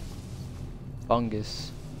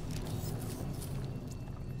 Fungus.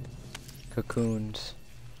 Cocoons.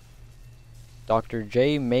 Dr.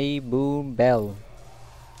 J. May Boom Bell.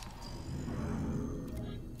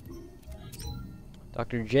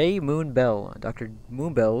 Dr. J. Moonbell. Dr.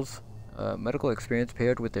 Moonbell's medical experience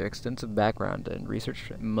paired with their extensive background and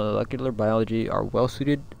research in molecular biology are well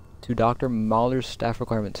suited to Dr. Mahler's staff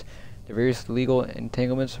requirements. The various legal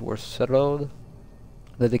entanglements were settled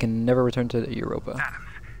that they can never return to Europa.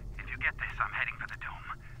 Adams, if you get this, I'm heading for the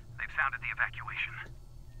dome. They've sounded the evacuation.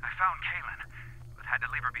 I found Kaylin, but had to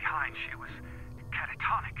leave her behind. She was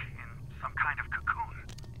catatonic in some kind of cocoon.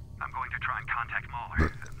 I'm going to try and contact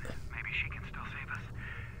Mahler. Maybe she can still save us.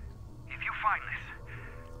 If you find this,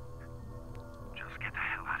 just get the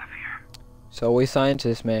hell out of here. It's always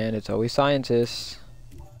scientists, man. It's always scientists.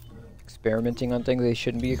 Experimenting on things they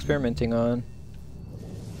shouldn't be experimenting on.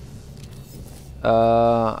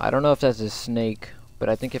 I don't know if that's a snake, but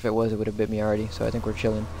I think if it was, it would have bit me already, so I think we're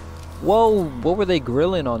chilling. Whoa, what were they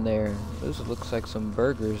grilling on there? Those looks like some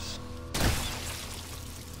burgers.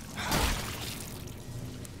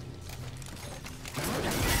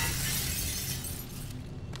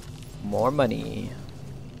 More money.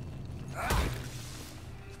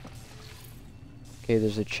 Okay,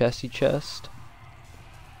 there's a chesty chest.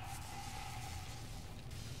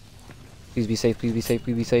 Please be safe, please be safe,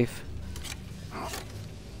 please be safe.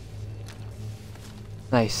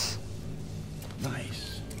 Nice. Nice.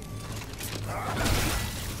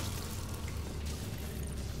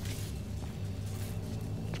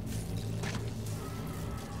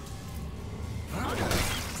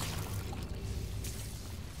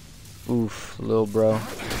 Oof, little bro.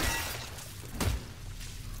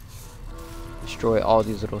 Destroy all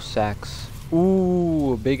these little sacks.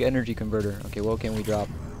 Ooh, a big energy converter. Okay, what can we drop?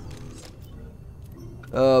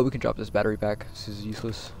 We can drop this battery pack. This is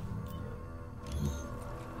useless.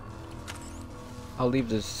 I'll leave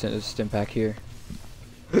this stim pack here.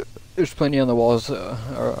 There's plenty on the walls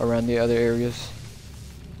around the other areas.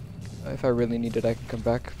 If I really need it, I can come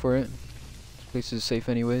back for it. This place is safe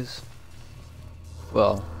anyways.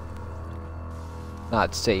 Well,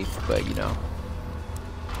 not safe, but you know.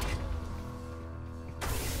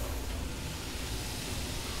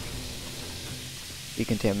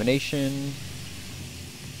 Decontamination.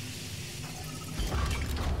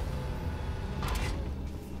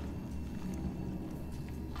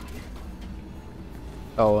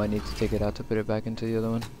 Oh, I need to take it out to put it back into the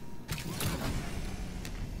other one.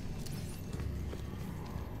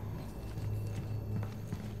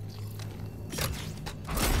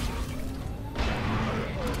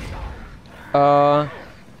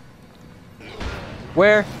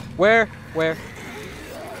 Where?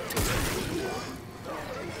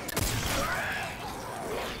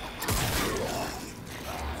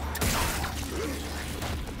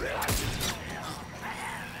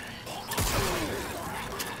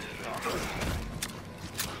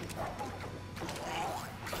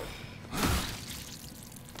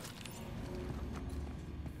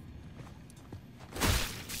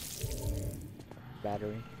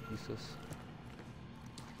 Battery, useless.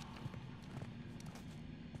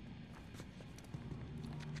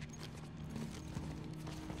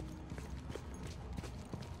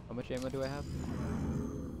 How much ammo do I have?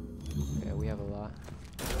 Yeah, we have a lot.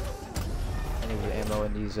 I need ammo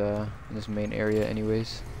in these in this main area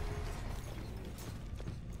anyways.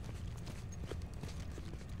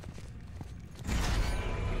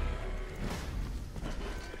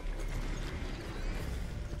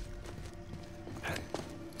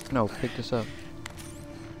 No, pick this up.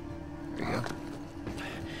 There we go.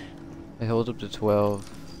 It holds up to 12.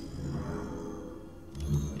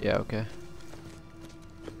 Yeah, okay.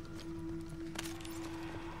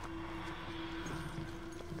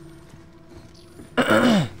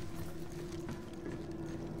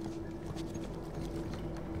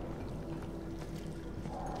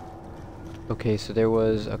 Okay, so there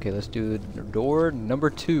was... Okay, let's do door number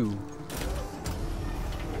 2.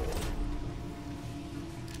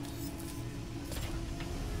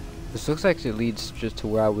 This looks like it leads just to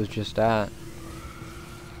where I was just at.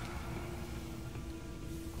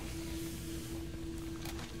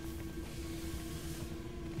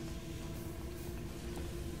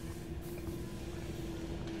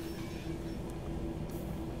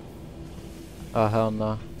 Oh, hell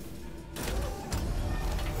no.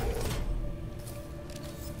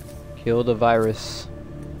 Kill the virus.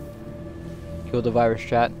 Kill the virus,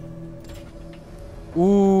 chat.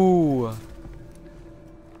 Ooh!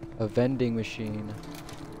 A vending machine.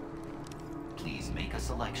 Please make a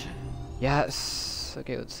selection. Yes!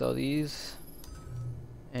 Okay, let's sell these.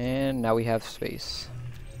 And now we have space.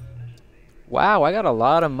 Wow, I got a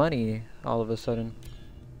lot of money all of a sudden.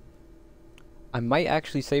 I might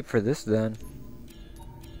actually save for this then.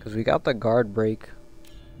 Because we got the guard break.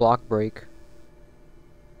 Block break.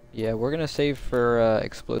 Yeah, we're gonna save for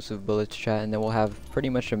explosive bullets, chat, and then we'll have pretty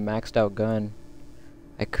much a maxed out gun.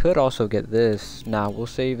 I could also get this. Nah, we'll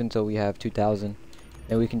save until we have 2,000.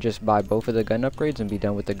 Then we can just buy both of the gun upgrades and be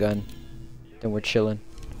done with the gun. Then we're chilling.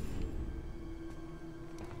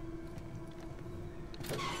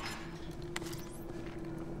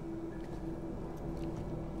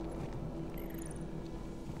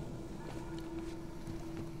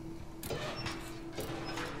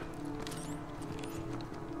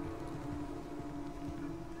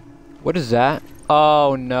 What is that?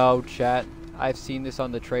 Oh no, chat. I've seen this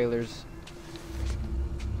on the trailers.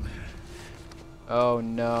 Oh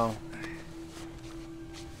no.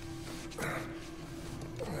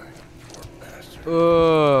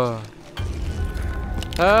 Ugh.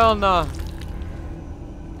 Hell no.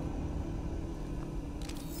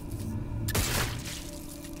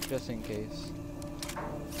 just in case.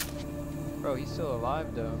 Bro, he's still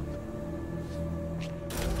alive though.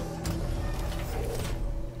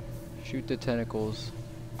 Shoot the tentacles.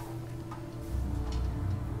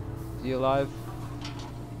 Is he alive?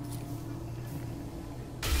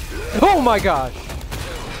 Oh my gosh!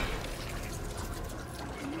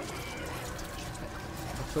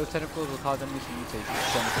 Those tentacles will cause enemies to mutate.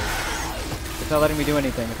 It's not letting me do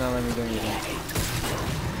anything. It's not letting me do anything.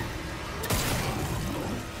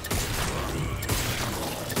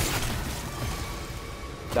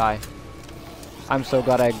 Die. I'm so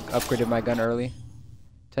glad I upgraded my gun early.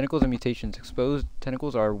 Tentacles and mutations. Exposed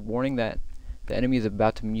tentacles are a warning that the enemy is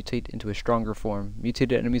about to mutate into a stronger form.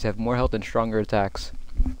 Mutated enemies have more health and stronger attacks.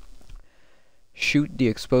 Shoot the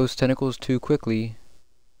exposed tentacles too quickly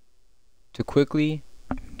to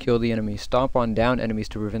kill the enemy. Stomp on down enemies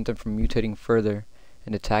to prevent them from mutating further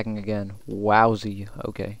and attacking again. Wowsy.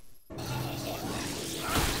 Okay.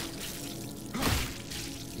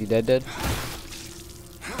 Is he dead?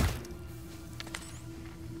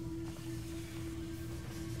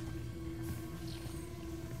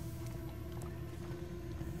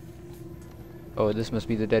 Oh, this must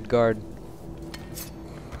be the dead guard.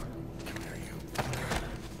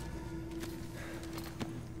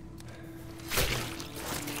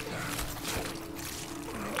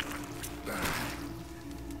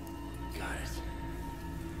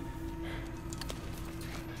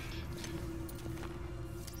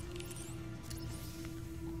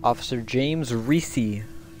 Officer James Reese,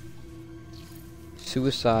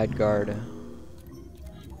 suicide guard.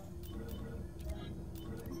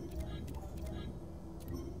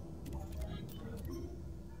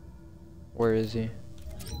 Where is he?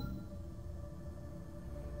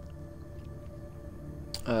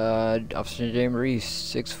 Officer James Reese,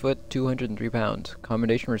 6 foot, 203 pounds.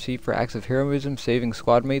 Commendation received for acts of heroism saving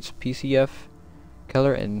squad mates PCF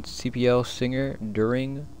Keller and CPL Singer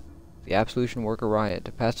during the Absolution Worker Riot.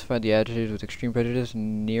 Pacified the agitators with extreme prejudice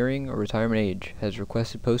nearing a retirement age. Has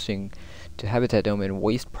requested posting to Habitat Dome and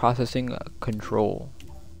Waste Processing Control.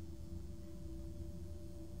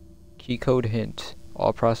 Key code hint.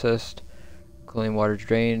 All processed clean water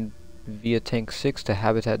drained via Tank 6 to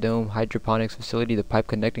Habitat Dome Hydroponics Facility. The pipe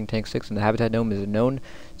connecting Tank 6 and the Habitat Dome is a known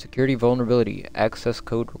security vulnerability. Access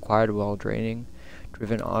code required while draining.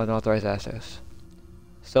 Driven unauthorized access.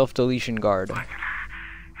 Self-deletion guard. If you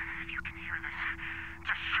can hear this,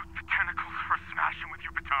 just shoot the tentacles or smash them with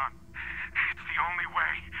your baton. It's the only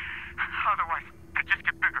way. Otherwise, they just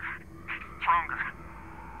get bigger, stronger.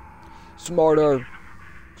 Smarter.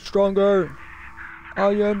 Stronger.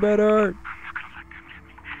 I am better.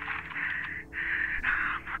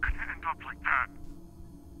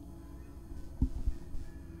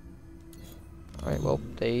 Alright, well,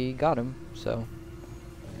 they got him, so.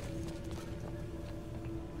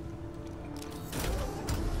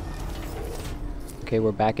 Okay,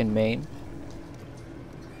 we're back in Maine.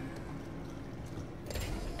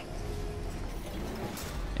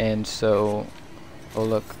 And so, oh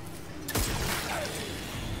look.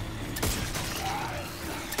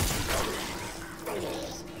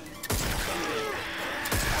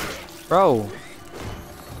 Bro.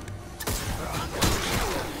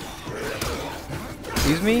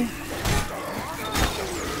 Excuse me?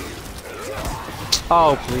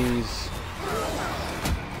 Oh, please.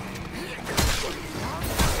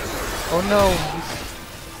 Oh no.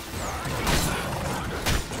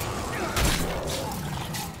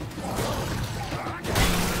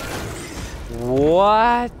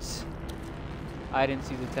 What? I didn't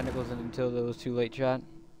see the tentacles until it was too late, chat.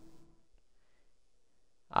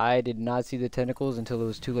 I did not see the tentacles until it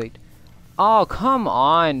was too late. Oh, come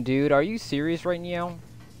on, dude. Are you serious right now?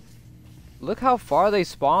 Look how far they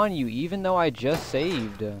spawn you, even though I just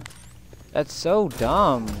saved. That's so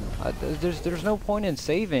dumb. There's no point in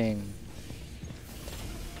saving.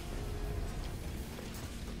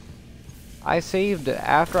 I saved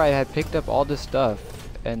after I had picked up all this stuff,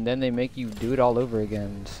 and then they make you do it all over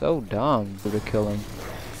again. So dumb to kill him.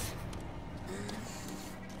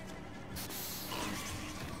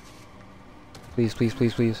 Please, please,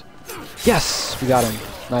 please, please. Yes! We got him.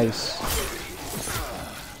 Nice.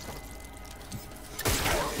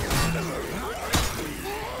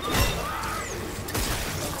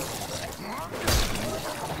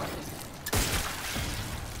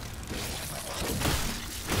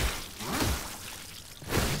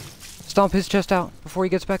 Stomp his chest out before he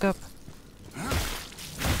gets back up.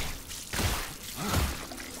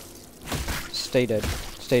 Stay dead.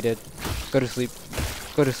 Stay dead. Go to sleep.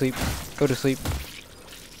 Go to sleep. Go to sleep.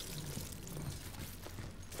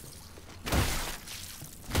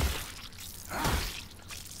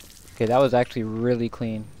 Okay, that was actually really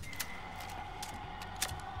clean.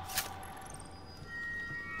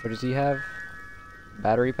 What does he have?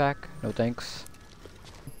 Battery pack? No thanks.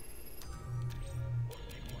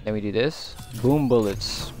 Then we do this. Boom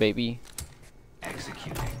bullets, baby.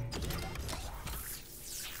 Executing.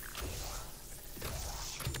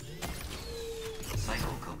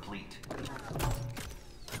 Cycle complete.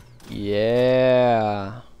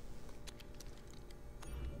 Yeah.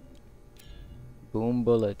 Boom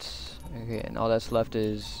bullets. Okay, and all that's left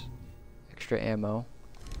is extra ammo.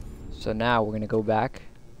 So now we're gonna go back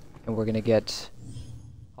and we're gonna get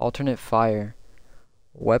alternate fire.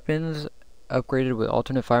 Weapons upgraded with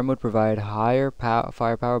alternate fire mode provide higher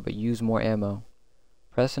firepower but use more ammo.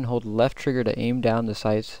 Press and hold left trigger to aim down the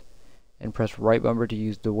sights and press right bumper to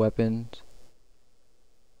use the weapons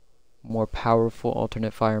more powerful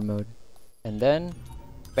alternate fire mode. And then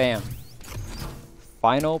bam,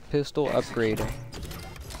 final pistol upgrade.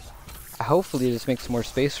 Hopefully this makes more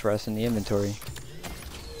space for us in the inventory,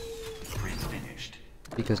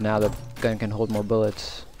 because now the gun can hold more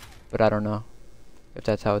bullets, but I don't know if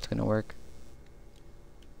that's how it's gonna work.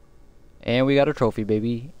 And we got a trophy,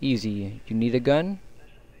 baby. Easy. You need a gun?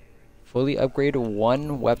 Fully upgrade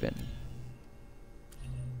one weapon.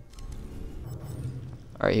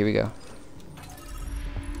 Alright, here we go.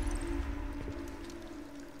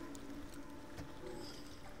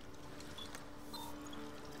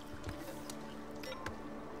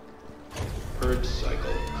 Purge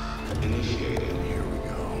cycle initiated. Here we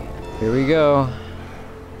go. Here we go.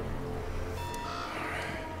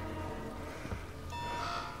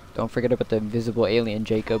 Don't forget about the invisible alien,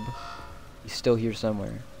 Jacob. He's still here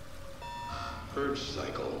somewhere. Purge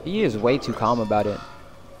cycle. He is way too calm about it.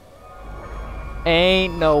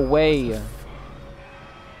 Ain't no way.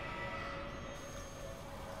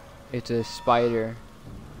 It's a spider.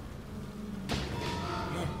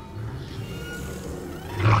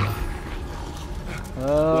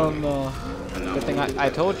 Oh no. Good thing I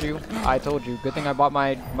told you. I told you. Good thing I bought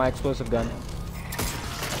my explosive gun.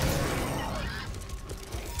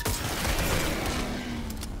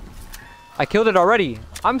 I killed it already.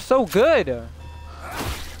 I'm so good.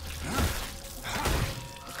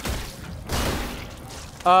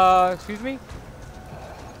 Excuse me?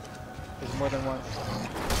 There's more than one.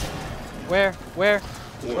 Where?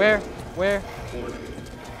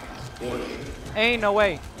 Ain't no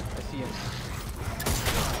way. I see him.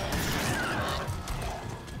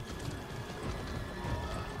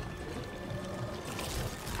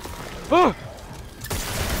 Oh!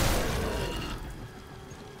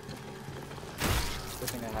 Good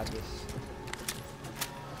thing I had this.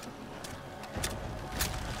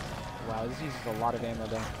 Wow, this uses a lot of ammo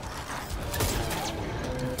though.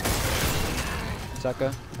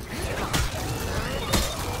 Sucker.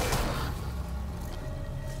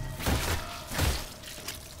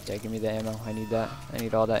 Yeah, give me the ammo. I need that. I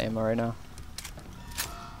need all that ammo right now.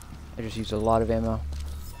 I just used a lot of ammo.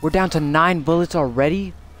 We're down to 9 bullets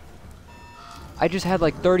already? I just had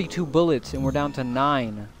like 32 bullets and we're down to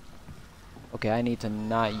 9. Okay, I need to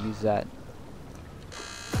not use that.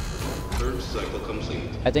 Third cycle complete.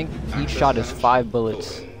 I think each shot is 5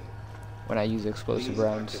 bullets when I use explosive Please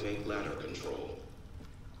rounds. activate ladder control.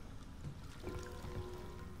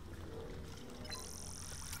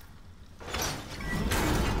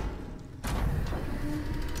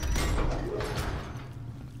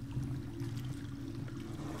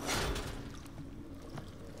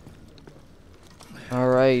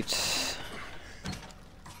 Alright.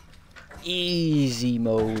 Easy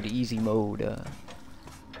mode, easy mode.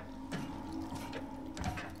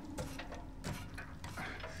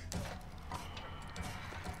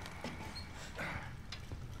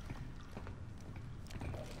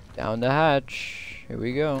 Down the hatch. Here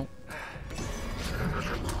we go.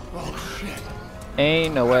 Oh shit.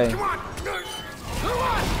 Ain't no way.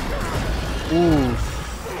 Ooh.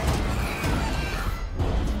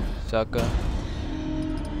 Sucker.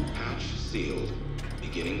 Hatch sealed.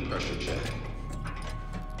 Beginning pressure check.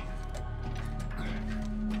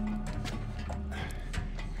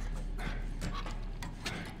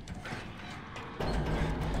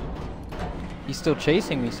 He's still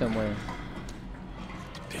chasing me somewhere.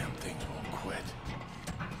 Damn things won't quit.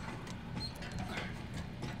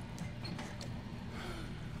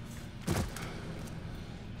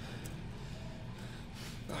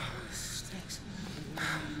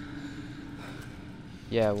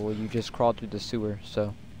 Yeah, well, you just crawled through the sewer,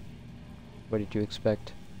 so what did you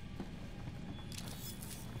expect?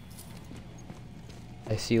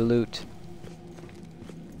 I see loot.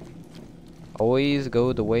 Always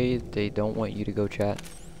go the way they don't want you to go, chat.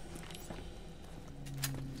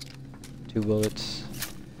 2 bullets.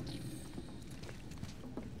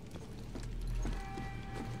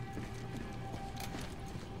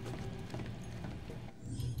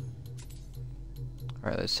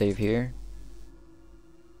 Let's save here.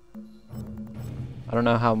 I don't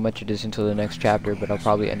know how much it is until the next chapter, but I'll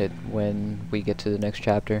probably end it when we get to the next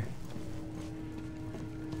chapter.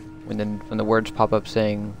 When the words pop up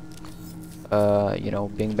saying, you know,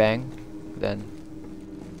 bing bang, then.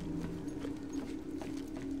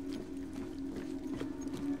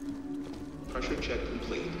 Pressure check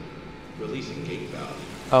complete. Releasing gate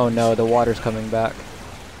valve. Oh no, the water's coming back.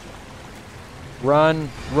 Run,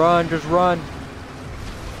 run, just run.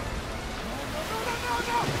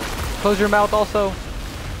 Close your mouth also.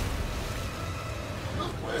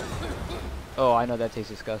 Oh, I know that tastes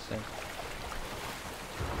disgusting.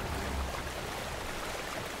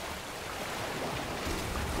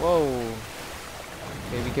 Whoa.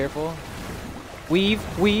 Okay, be careful. Weave,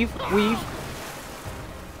 weave, weave.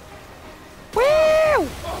 Woo!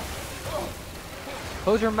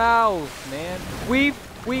 Close your mouth, man. Weave,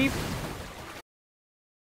 weave.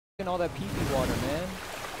 And all that pee-pee water, man.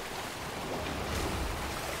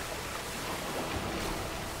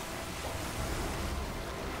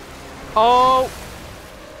 Oh!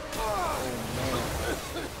 Oh, man.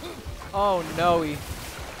 Oh, no.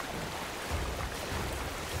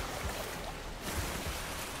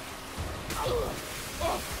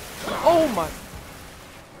 Oh, my.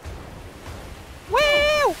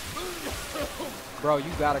 Woo! Bro,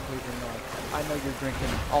 you gotta close your mouth. I know you're drinking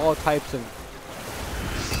all types of...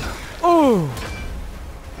 Oh!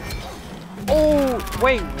 Oh!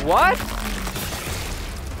 Wait, what?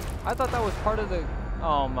 I thought that was part of the...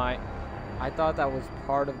 Oh, my... I thought that was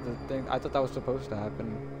part of the thing. I thought that was supposed to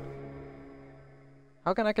happen.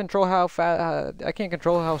 How can I control how fast? I can't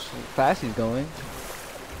control how fast he's going.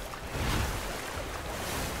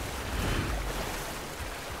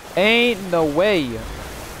 Ain't no way.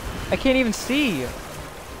 I can't even see.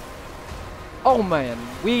 Oh man,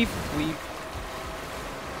 weave.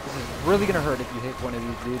 This is really gonna hurt if you hit one of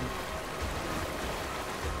these, dude.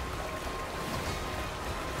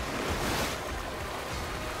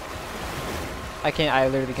 I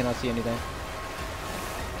literally cannot see anything.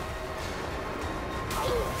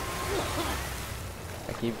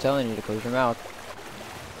 I keep telling you to close your mouth.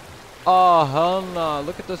 Oh, hell no.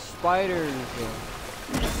 Look at the spiders.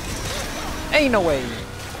 Ain't no way.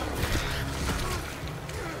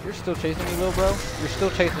 You're still chasing me, little bro? You're still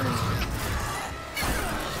chasing me.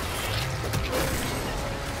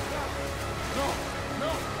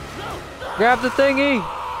 Grab the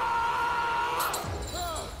thingy!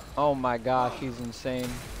 Oh my gosh, he's insane.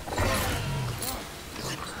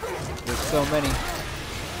 There's so many.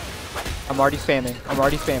 I'm already spamming.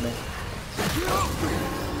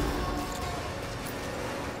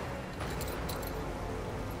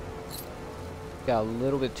 Got a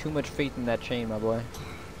little bit too much faith in that chain, my boy.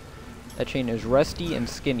 That chain is rusty and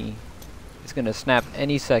skinny. It's gonna snap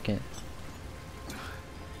any second.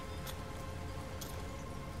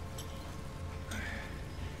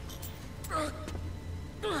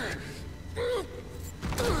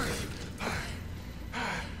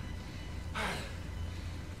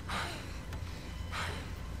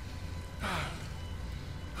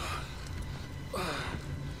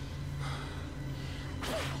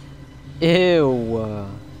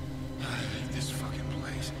 Ew. This fucking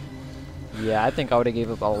place. Yeah, I think I would have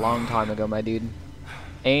gave up a long time ago, my dude.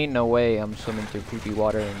 Ain't no way I'm swimming through poopy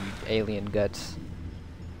water and alien guts.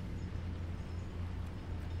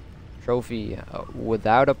 Trophy.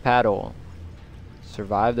 Without a paddle.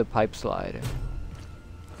 Survive the pipe slide.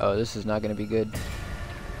 Oh, this is not gonna be good.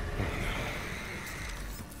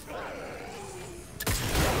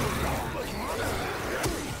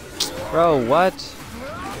 Bro, what?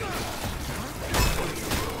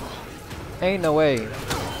 Ain't no way.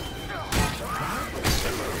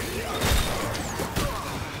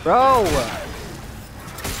 Bro!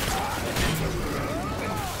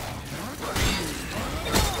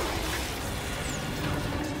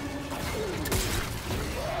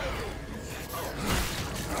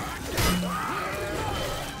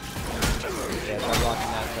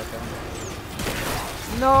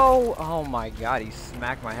 No! Oh my god, he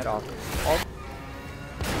smacked my head off.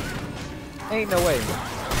 Ain't no way.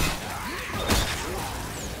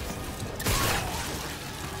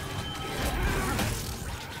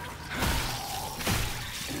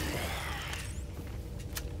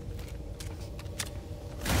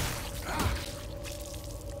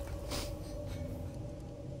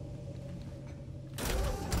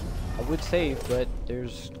 I would save, but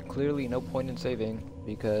there's clearly no point in saving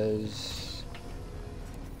because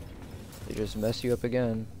they just mess you up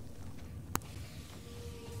again.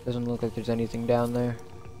 Doesn't look like there's anything down there.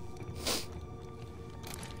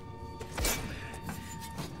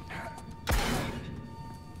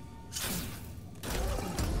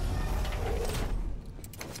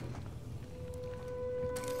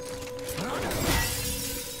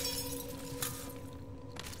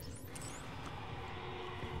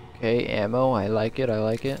 Okay, ammo. I like it. I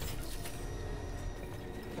like it.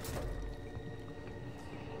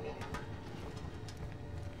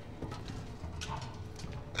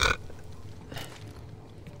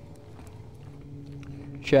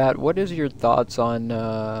 Chat, what is your thoughts on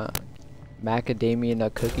macadamia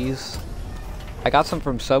nut cookies? I got some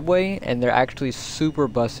from Subway and they're actually super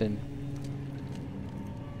bussin'.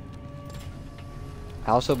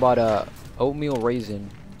 I also bought a oatmeal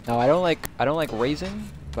raisin. Now I don't like raisin,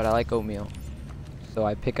 but I like oatmeal. So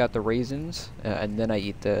I pick out the raisins and then I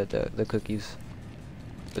eat the cookies.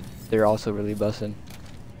 But they're also really bussin'.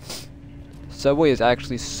 Subway is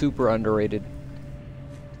actually super underrated.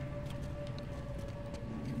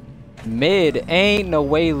 Mid, ain't no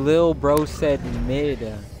way Lil Bro said mid.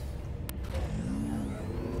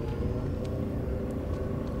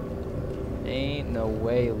 Ain't no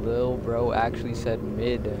way Lil Bro actually said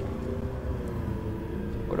mid.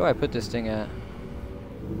 Where do I put this thing at?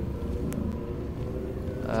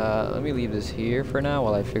 Let me leave this here for now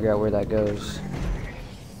while I figure out where that goes.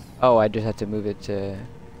 Oh, I just have to move it to...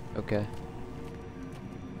 Okay.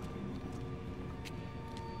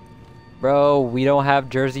 Bro, we don't have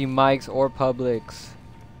Jersey Mike's or Publix.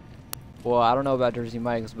 Well, I don't know about Jersey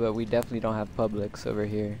Mike's, but we definitely don't have Publix over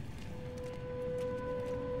here.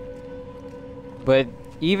 But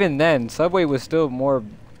even then, Subway was still more...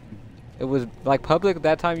 It was like Publix,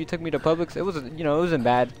 that time you took me to Publix, it was, you know, it wasn't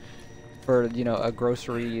bad for, you know, a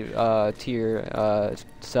grocery tier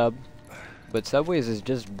sub. But Subway's is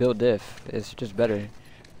just built diff. It's just better.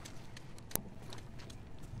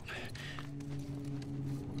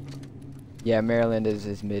 Yeah, Maryland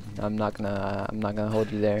is mid. I'm not gonna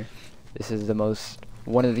hold you there. This is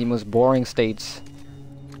one of the most boring states.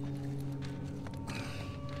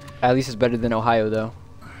 At least it's better than Ohio though.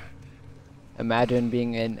 Imagine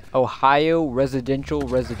being an Ohio residential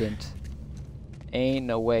resident. Ain't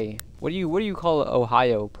no way. What do you call an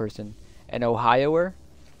Ohio person? An Ohioer?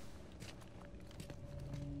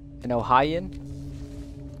 An Ohioan?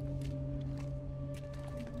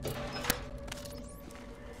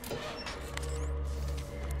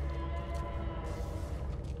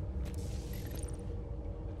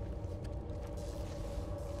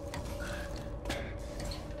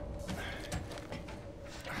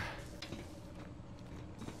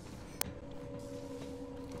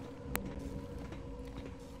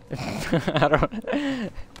 I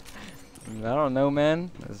don't know,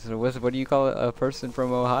 man. So what do you call a person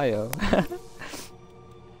from Ohio?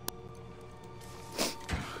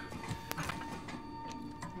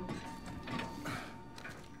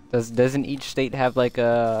 Doesn't each state have like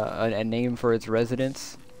a name for its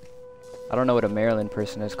residents? I don't know what a Maryland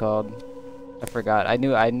person is called. I forgot. I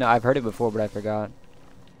know I've heard it before, but I forgot.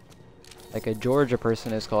 Like a Georgia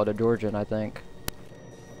person is called a Georgian, I think.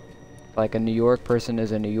 Like a New York person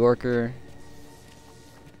is a New Yorker.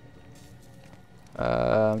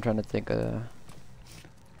 I'm trying to think.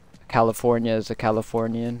 California is a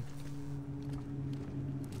Californian.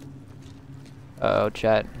 Oh,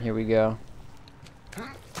 chat. Here we go.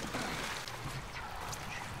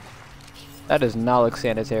 That does not look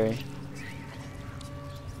sanitary.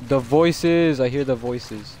 The voices. I hear the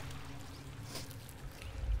voices.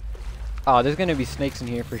 Oh, there's gonna be snakes in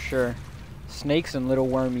here for sure. Snakes and little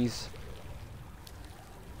wormies.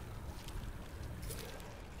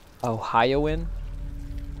 Ohioan?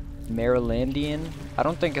 Marylandian? I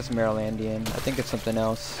don't think it's Marylandian. I think it's something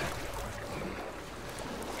else.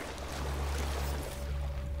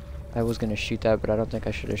 I was gonna shoot that, but I don't think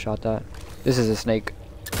I should have shot that. This is a snake.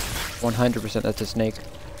 100% that's a snake.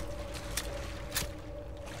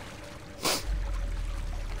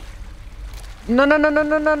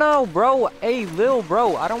 No, bro. Hey, Lil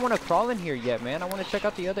Bro. I don't want to crawl in here yet, man. I want to check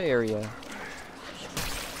out the other area.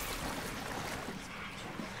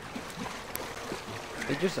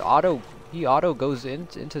 It just he auto goes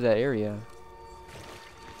into that area.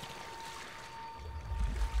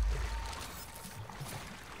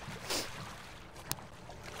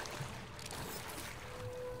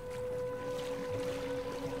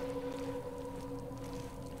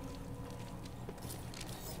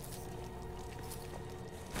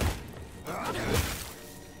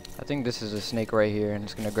 I think this is a snake right here and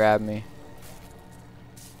it's gonna grab me.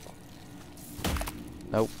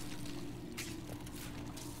 Nope.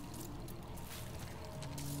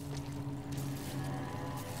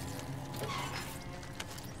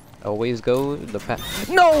 Always go the path.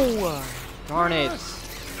 No! Darn it!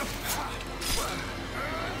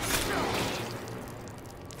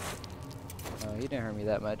 He didn't hurt me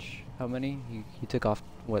that much. How many? He took off,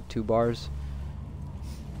 what, 2 bars?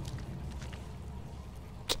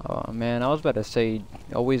 Oh man, I was about to say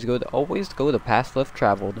Always go the path left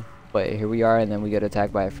traveled. But here we are, and then we get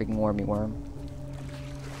attacked by a freaking wormy worm.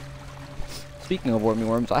 Speaking of wormy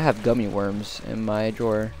worms, I have gummy worms in my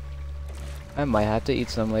drawer. I might have to eat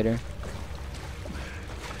some later.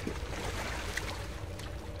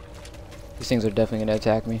 These things are definitely gonna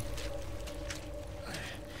attack me.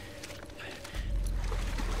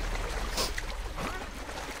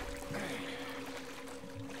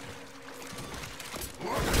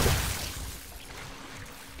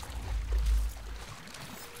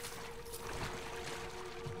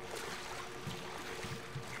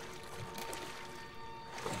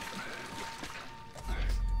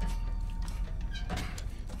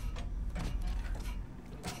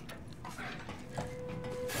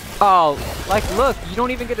 Oh, like, look, you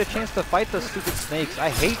don't even get a chance to fight the stupid snakes. I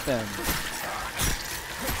hate them.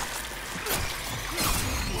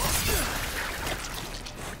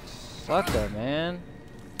 Sucker, man.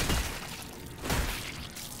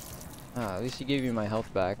 Ah, at least he gave me my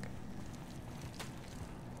health back.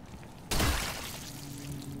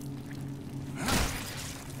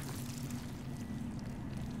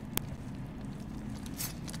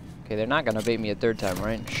 Okay, they're not gonna bait me a third time,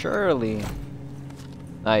 right? Surely.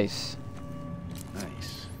 Nice.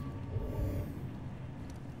 Nice.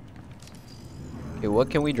 Okay,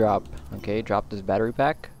 what can we drop? Okay, drop this battery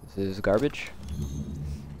pack. This is garbage.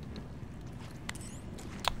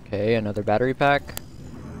 Okay, another battery pack.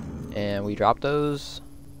 And we drop those.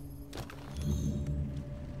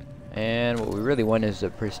 And what we really want is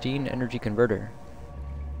a pristine energy converter.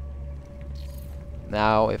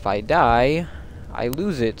 Now, if I die, I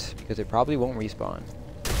lose it because it probably won't respawn.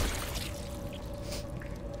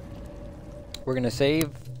 We're gonna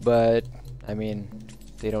save, but I mean,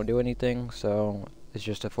 they don't do anything, so it's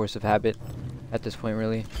just a force of habit at this point,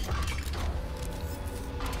 really.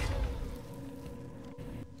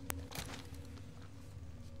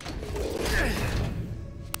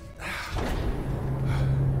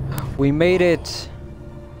 We made it!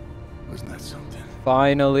 Wasn't that something?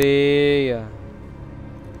 Finally!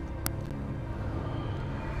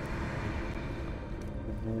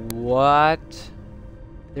 What?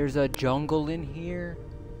 There's a jungle in here?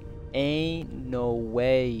 Ain't no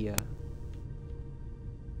way.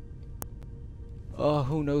 Oh,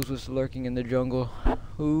 who knows what's lurking in the jungle?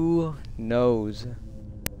 Who knows?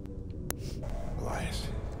 Elias,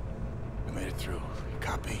 I made it through.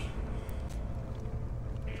 Copy.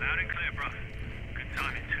 Loud and clear, bro. Good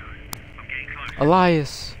timing, too. I'm getting close.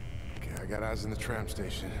 Elias! Okay, I got eyes in the tram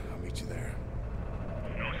station. I'll meet you there.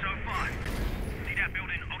 Not so far. See that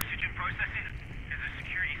building, oxygen processing? There's a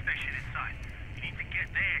security station inside. You need to get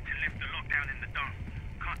there to lift the lockdown in the dome.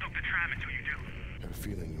 Can't dock the tram until you do. I have a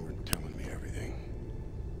feeling you weren't telling me everything.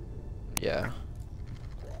 Yeah.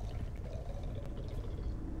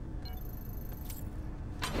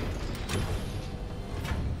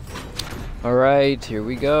 Alright, here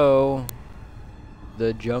we go.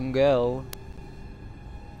 The jungle.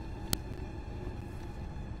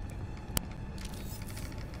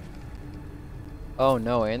 Oh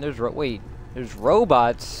no, and there's wait, there's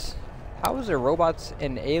robots. How is there robots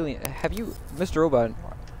and alien? Have you, Mr. Robot,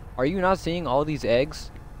 are you not seeing all these eggs?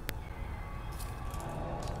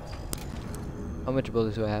 How much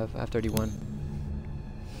abilities do I have? I have 31.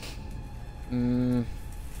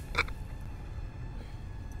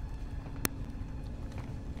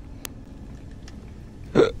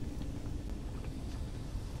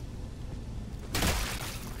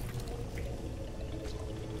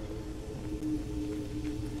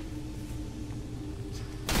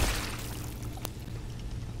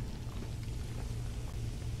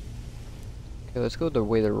 Okay, let's go the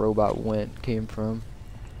way the robot came from.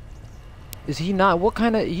 Is he not? What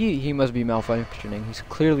kind of... He must be malfunctioning. He's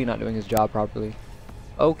clearly not doing his job properly.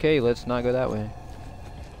 Okay, let's not go that way.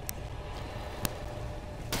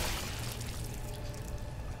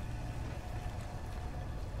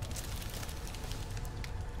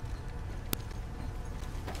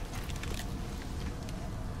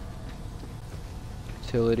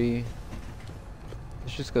 Utility.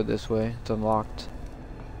 Let's just go this way. It's unlocked.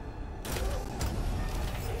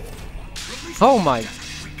 Oh my...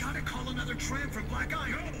 We gotta call another tram for Black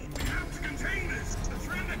Eye. No, we have to contain this. The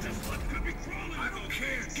tram that just left could be crawling. I don't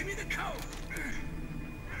care. Give me the code.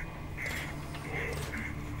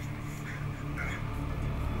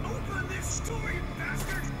 Open this door, you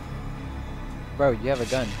bastard. Bro, you have a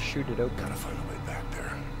gun. Shoot it open. Gotta find a way back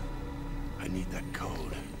there. I need that code.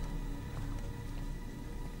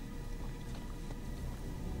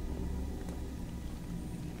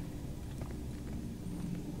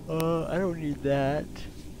 I don't need that.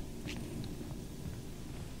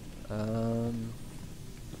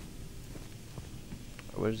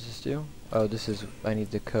 what does this do? Oh, this is, I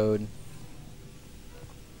need the code.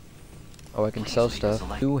 Oh, I can sell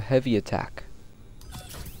stuff. New heavy attack.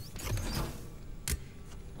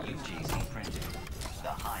 UGC printing, the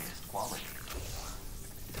highest quality.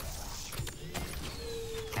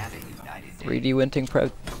 Adding United 3D printing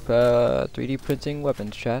 3D printing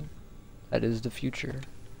weapons, chat. That is the future.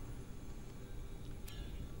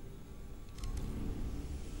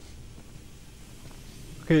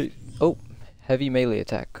 Okay. Oh, heavy melee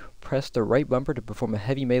attack. Press the right bumper to perform a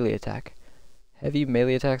heavy melee attack. Heavy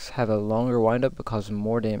melee attacks have a longer windup but cause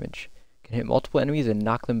more damage. Can hit multiple enemies and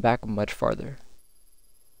knock them back much farther.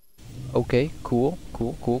 Okay, cool.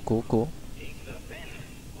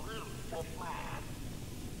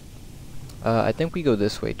 I think we go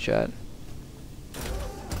this way, chat.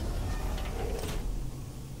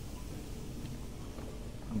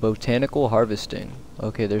 Botanical harvesting.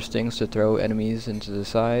 Okay, there's things to throw enemies into the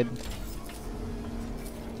side.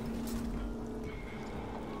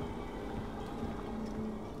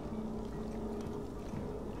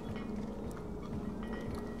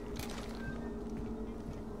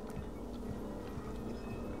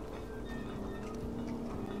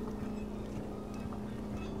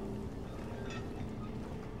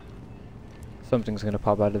 Something's gonna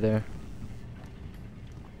pop out of there.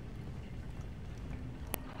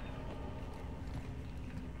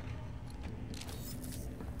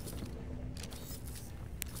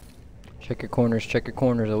 Check your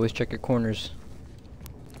corners, always check your corners.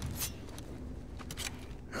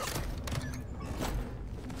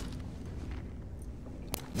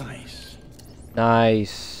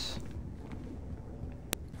 Nice.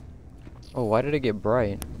 Oh, why did it get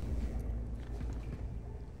bright?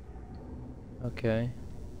 Okay.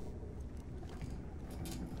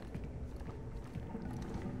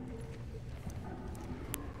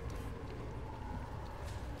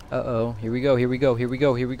 Uh-oh, here we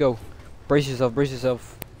go. Brace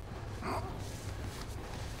yourself.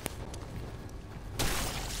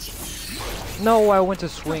 No, I went to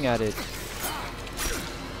swing at it.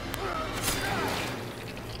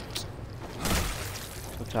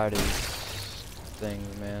 So tired of these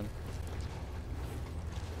things, man.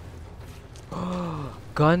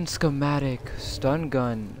 Gun schematic, stun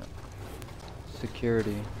gun,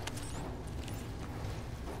 security.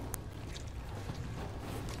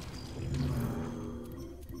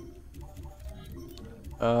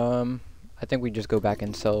 I think we just go back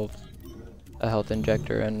and sell a health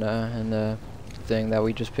injector and the thing that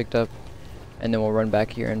we just picked up, and then we'll run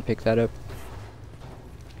back here and pick that up.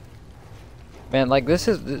 Man, like this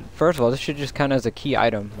is, first of all, this should just count as a key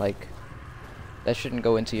item. Like, that shouldn't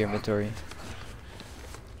go into your inventory.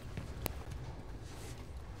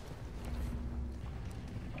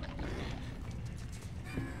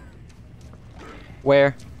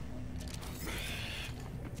 Where?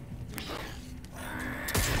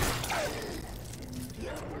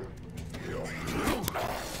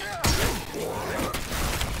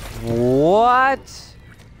 What?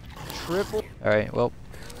 Triple? Alright, well.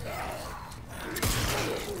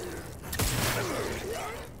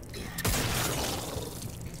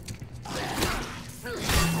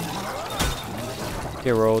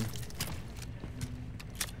 Get rolled.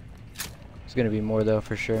 There's gonna be more though,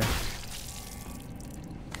 for sure.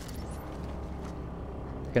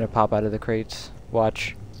 Gonna pop out of the crates.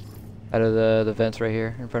 Watch. Out of the vents right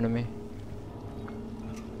here in front of me.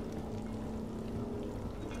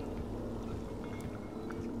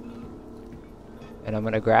 And I'm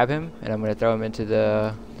gonna grab him and I'm gonna throw him into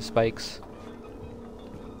the spikes.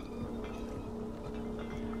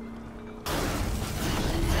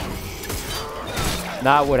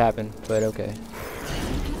 Not what happened, but okay.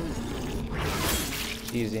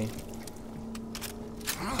 Easy.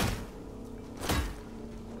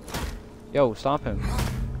 Yo, stomp him.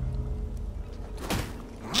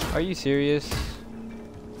 Are you serious?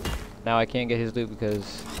 Now I can't get his loot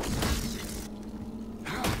because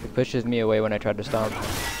it pushes me away when I try to stomp.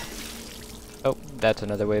 Oh, that's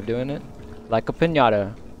another way of doing it. Like a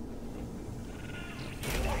piñata.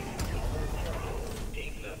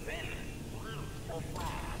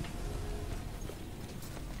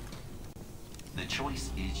 The choice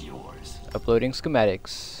is yours. Uploading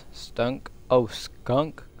schematics. Skunk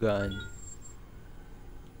gun.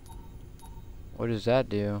 What does that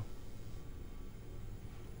do?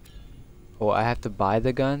 Oh, I have to buy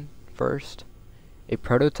the gun first. A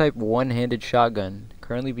prototype one-handed shotgun,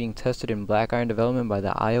 currently being tested in Black Iron development by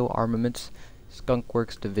the IO Armaments Skunk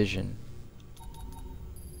Works division.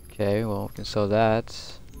 Okay, well, we can sell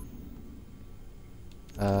that.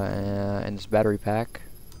 And this battery pack.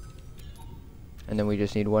 And then we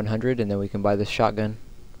just need 100, and then we can buy this shotgun.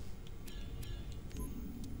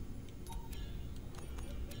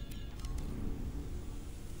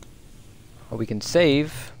 Well, we can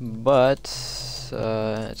save, but it's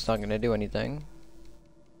not gonna do anything.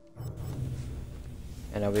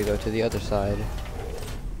 And now we go to the other side.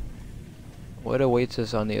 What awaits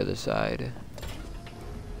us on the other side?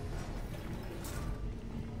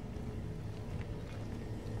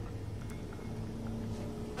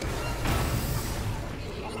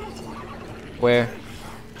 Where?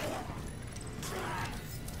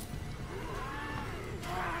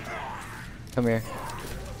 Come here.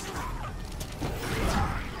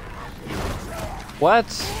 What?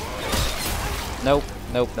 Nope,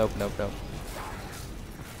 nope, nope, nope, nope.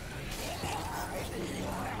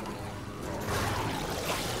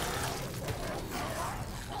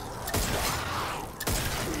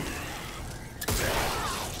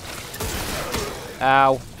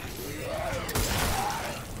 Ow.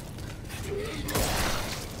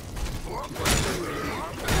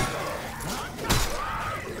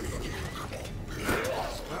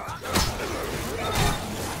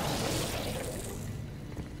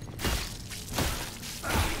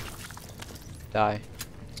 Die.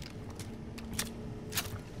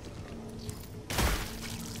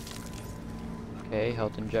 Okay,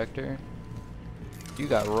 health injector. You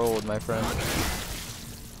got rolled, my friend.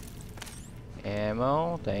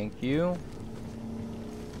 Ammo, thank you.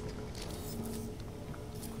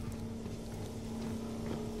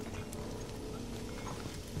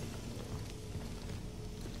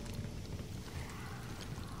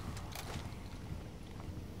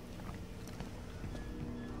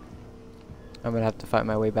 I'm gonna have to fight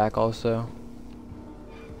my way back also.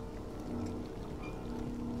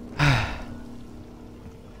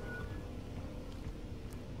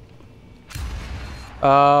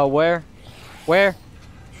 Where? Where?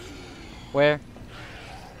 Where?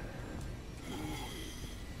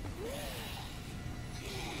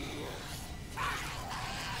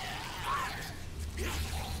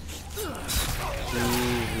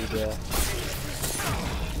 Easy death.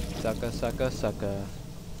 Sucker, sucker, sucker.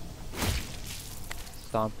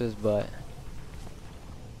 Stomp his butt.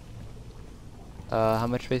 How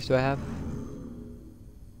much space do I have?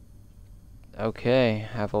 Okay,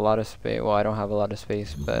 I have a lot of space. Well, I don't have a lot of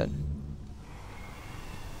space, but...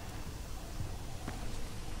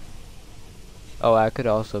 Oh, I could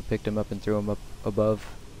also picked him up and threw him up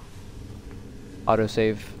above.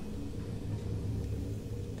 Autosave.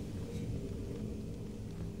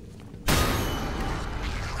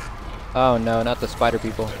 Oh no, not the spider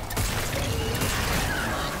people.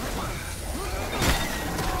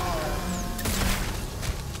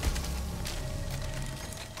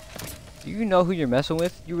 Do you know who you're messing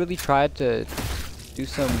with? You really tried to do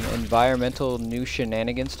some environmental new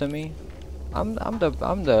shenanigans to me? I'm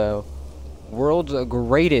the world's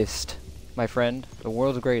greatest, my friend. The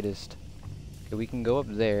world's greatest. Okay, we can go up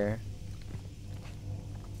there.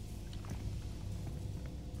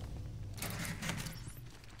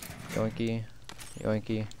 Yoinky,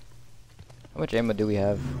 yoinky. How much ammo do we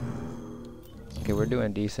have? Okay, we're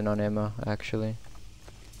doing decent on ammo, actually.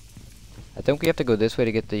 I think we have to go this way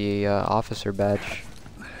to get the officer badge.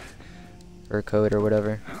 Or code or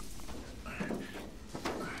whatever.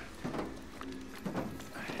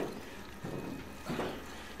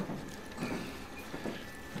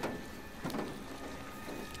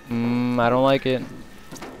 I don't like it.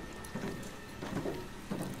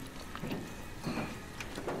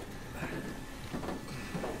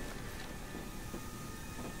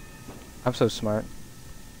 I'm so smart.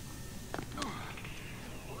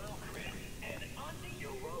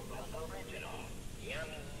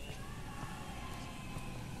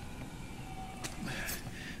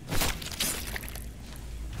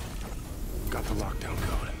 Got the lockdown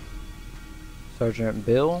code. Sergeant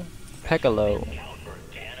Bill Piccolo.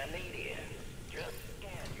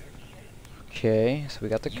 Okay, so we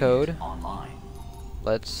got the code.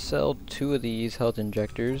 Let's sell 2 of these health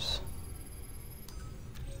injectors.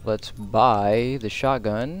 Let's buy the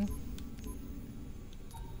shotgun.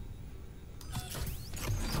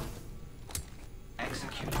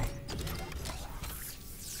 Executing.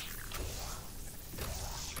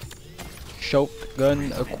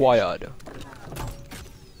 Shotgun acquired.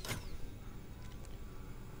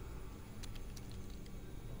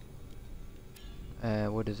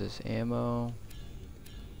 What is this? Ammo.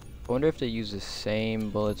 I wonder if they use the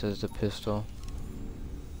same bullets as the pistol.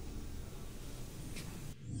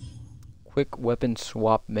 Quick weapon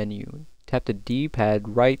swap menu. Tap the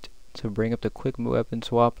D-pad right to bring up the quick weapon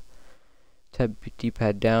swap. Tap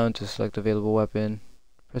D-pad down to select available weapon.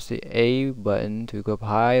 Press the A button to go up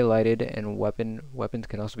highlighted, and weapons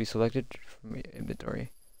can also be selected from your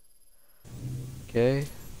inventory. Okay.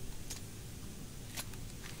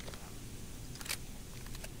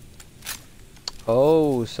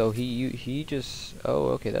 Oh, so he just... Oh,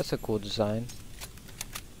 okay, that's a cool design.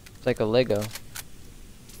 It's like a Lego.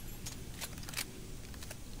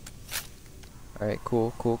 Alright,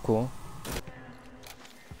 cool, cool, cool.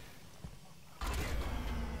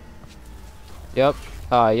 Yep.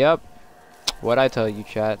 Yep. What'd I tell you,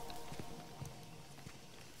 chat?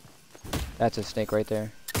 That's a snake right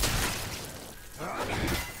there.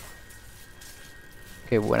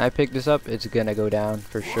 Okay, when I pick this up, it's gonna go down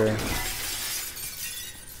for sure.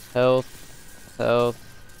 Health. Health.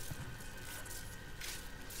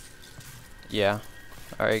 Yeah.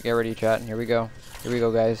 Alright, get ready, chat. Here we go. Here we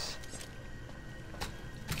go, guys.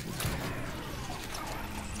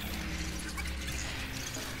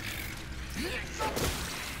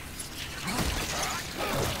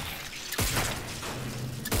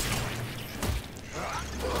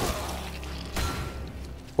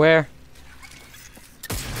 Where?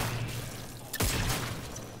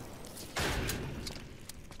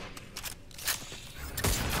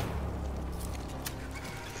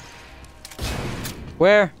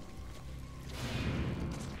 Where?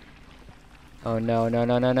 Oh no, no,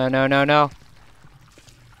 no, no, no, no, no, no.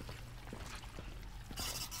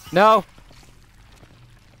 No!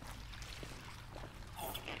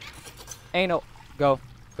 Ain't no. Go.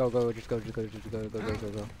 Go, go, just go, just go, just go, go, go, go,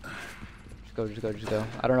 go. Just go, just go, just go.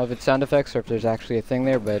 I don't know if it's sound effects or if there's actually a thing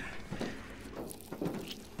there, but...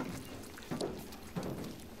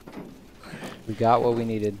 we got what we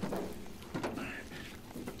needed.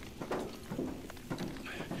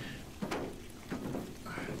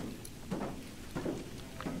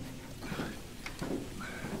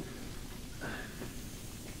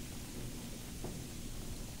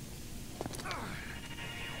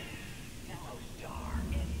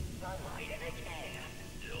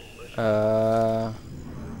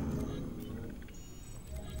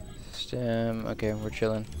 Stem. Okay, we're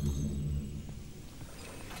chilling.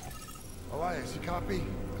 Elias, you copy?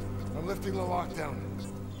 I'm lifting the lockdown.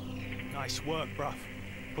 Nice work, bruv.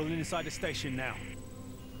 Pulling inside the station now.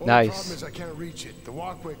 Only problem is I can't reach it. The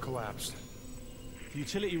walkway collapsed. The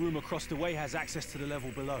utility room across the way has access to the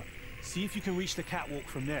level below. See if you can reach the catwalk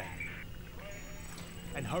from there.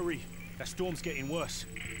 And hurry, that storm's getting worse.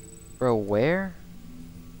 Bro, where?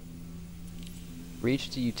 Reach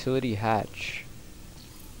the utility hatch.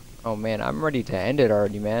 Oh man, I'm ready to end it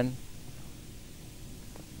already, man.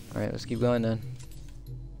 Alright, let's keep going then.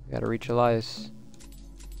 We gotta reach Elias.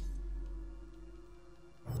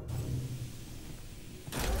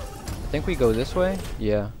 I think we go this way?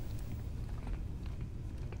 Yeah.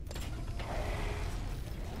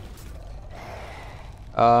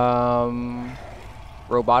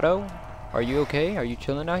 Roboto? Are you okay? Are you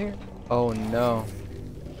chilling out here? Oh no.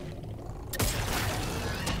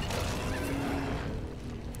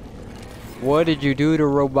 What did you do to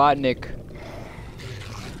Robotnik?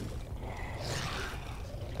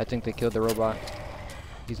 I think they killed the robot.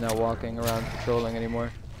 He's not walking around patrolling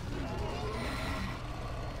anymore.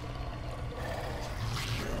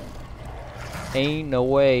 Ain't no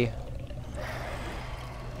way.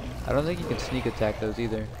 I don't think you can sneak attack those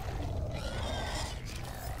either.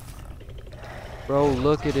 Bro,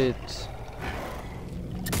 look at it.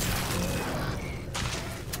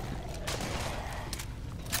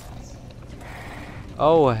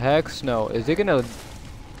 Oh, heck no. Is it gonna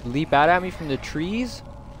leap out at me from the trees?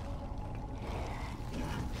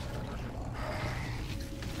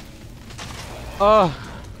 Oh.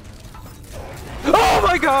 Oh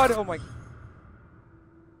my god! Oh my...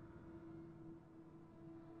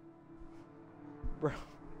 Bro.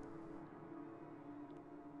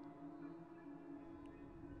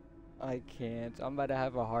 I can't. I'm about to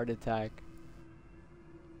have a heart attack.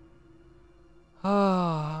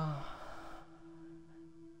 Ah.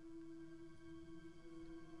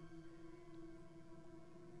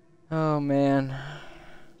 Oh man.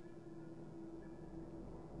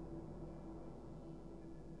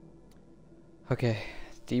 Okay,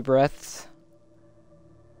 deep breaths.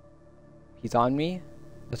 He's on me.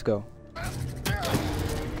 Let's go.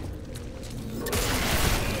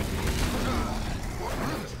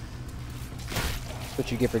 What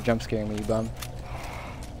you get for jump scaring me, you bum.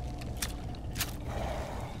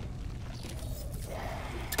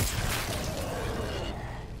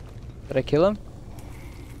 Did I kill him?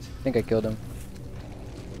 I think I killed him.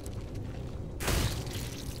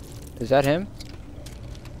 Is that him?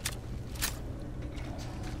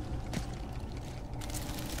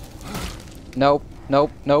 Nope,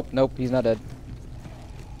 nope, nope, nope, he's not dead.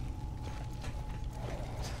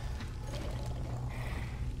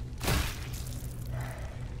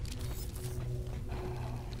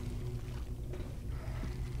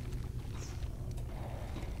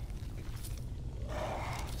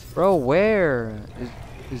 Bro, where?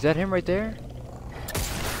 Is that him right there?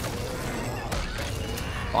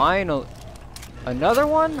 Final. Another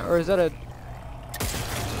one? Or is that a...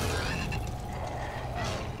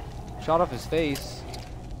 shot off his face?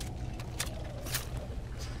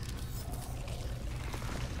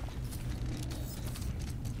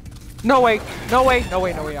 No way! No way! No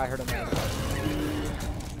way! No way! I heard him.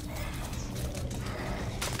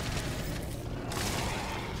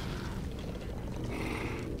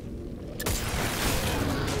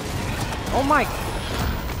 Oh my!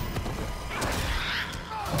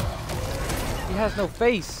 He has no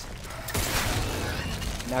face.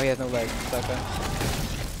 Now he has no legs. Sucker.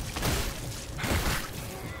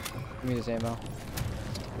 Give me this ammo.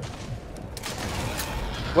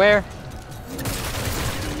 Where?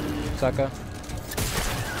 Sucker.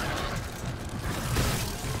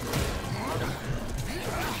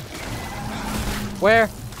 Where?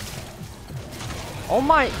 Oh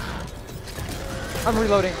my! I'm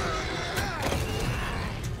reloading.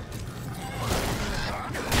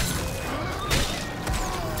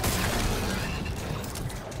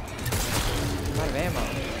 I'm out of ammo.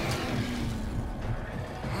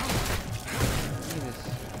 Jesus.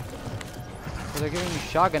 Oh, they're giving me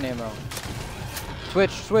shotgun ammo.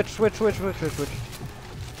 Switch.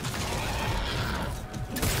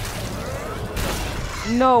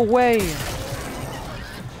 No way!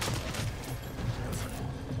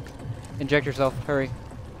 Inject yourself, hurry.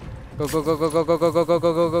 Go.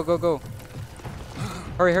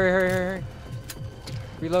 Hurry.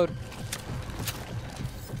 Reload.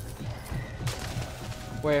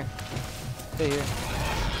 Where? Stay here.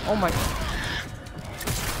 Oh my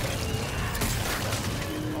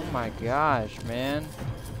gosh, man.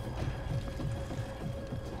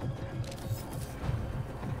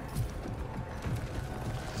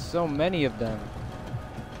 So many of them.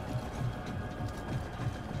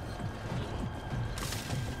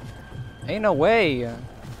 Ain't no way.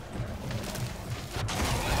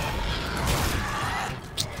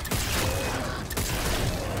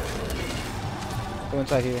 Go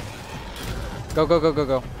inside here. Go.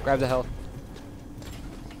 Grab the health.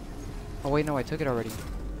 Oh wait, no, I took it already.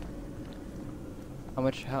 How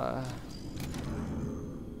much?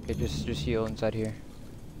 Okay, just heal inside here.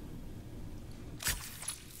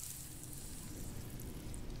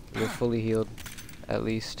 We're fully healed, at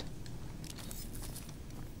least.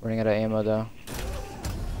 Running out of ammo though.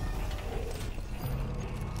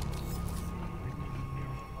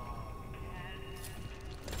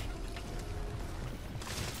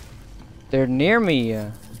 They're near me.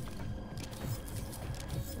 I'm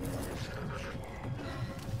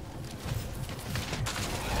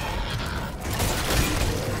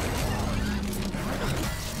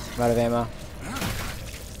out of ammo.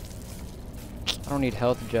 I don't need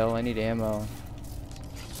health gel, I need ammo.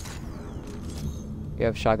 You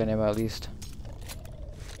have shotgun ammo at least.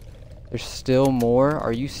 There's still more?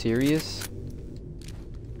 Are you serious?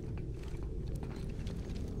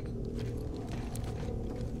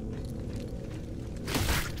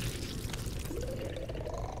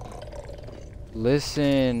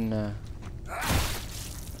 Listen.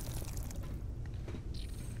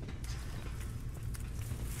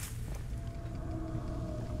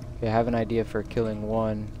 Okay, I have an idea for killing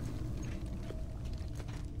one.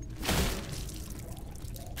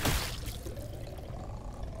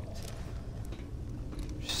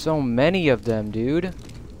 So many of them, dude.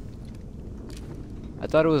 I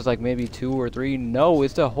thought it was like maybe 2 or 3. No,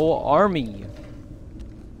 it's the whole army.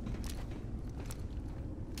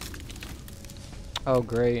 Oh,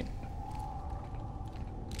 great.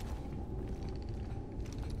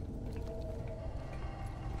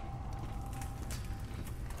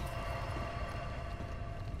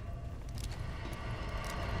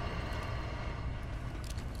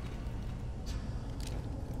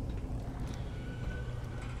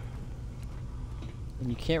 And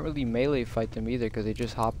you can't really melee fight them either because they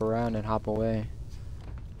just hop around and hop away.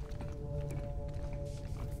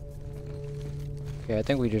 Okay, I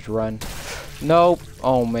think we just run. Nope.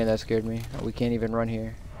 Oh man, that scared me. We can't even run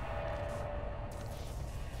here.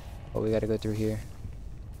 Oh, we gotta go through here.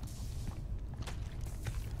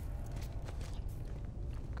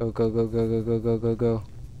 Go.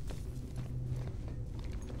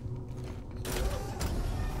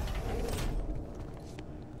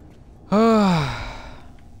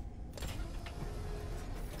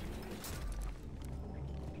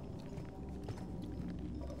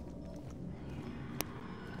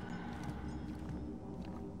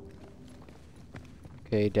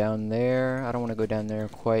 Okay, down there. I don't want to go down there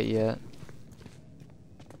quite yet.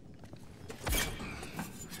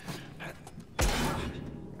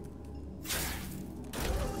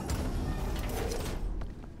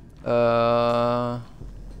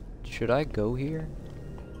 Should I go here?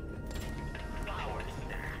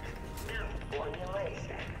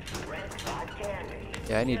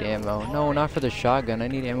 Yeah, I need ammo. No, not for the shotgun. I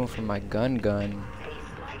need ammo for my gun.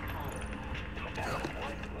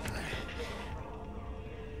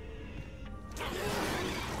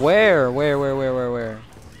 Where?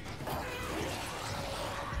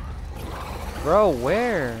 Bro,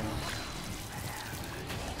 where?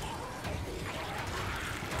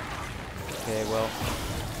 Okay, well.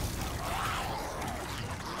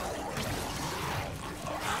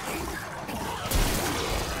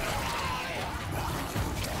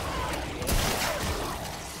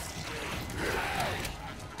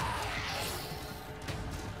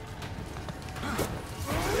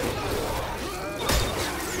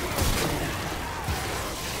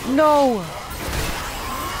 No!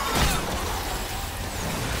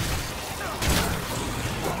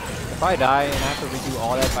 If I die and have to redo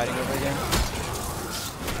all that fighting over again.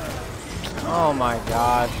 Oh my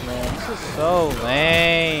gosh, man. This is so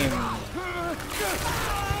lame.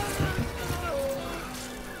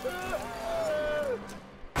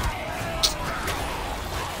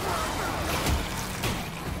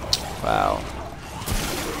 Wow.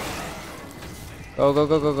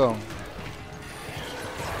 Go.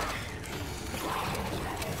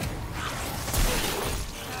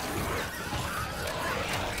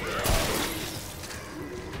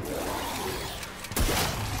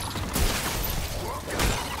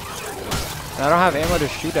 I don't have ammo to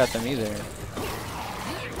shoot at them either.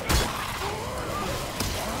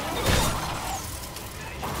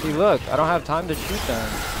 See, look, I don't have time to shoot them.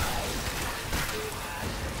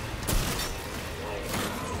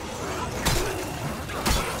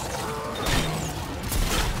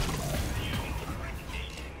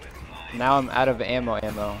 Now I'm out of ammo.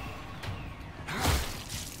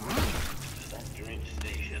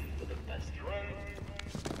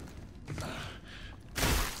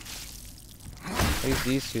 At least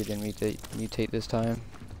these two didn't mutate this time.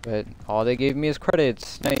 But all they gave me is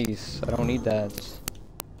credits. Nice. I don't need that.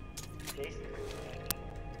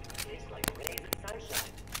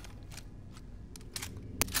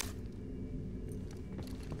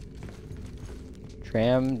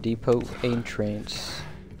 Tram depot entrance.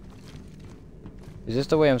 Is this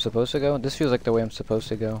the way I'm supposed to go? This feels like the way I'm supposed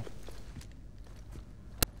to go.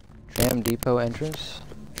 Tram depot entrance?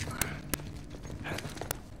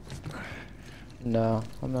 No,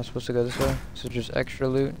 I'm not supposed to go this way. So just extra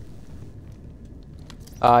loot.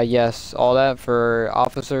 Yes, all that for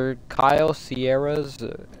Officer Kyle Sierra's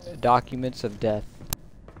documents of death.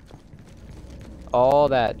 All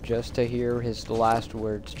that just to hear his last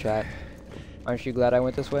words, chat. Aren't you glad I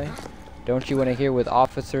went this way? Don't you want to hear what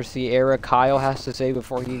Officer Sierra Kyle has to say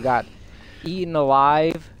before he got eaten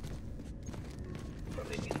alive?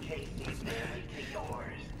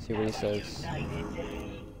 See what he says.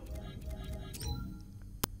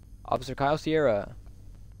 Officer Kyle Sierra,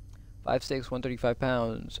 5'6", 135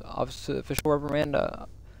 pounds. Official reprimand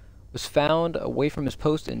was found away from his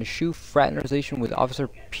post in shoe fraternization with Officer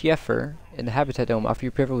Pieffer in the Habitat Dome. After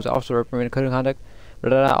Pieffer was also reprimanded, code of conduct.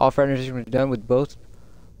 All fraternization was done with both.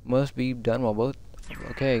 Must be done while both.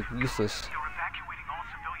 Okay, useless. You're evacuating all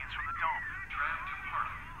civilians from the dome.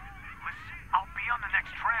 Listen, I'll be on the next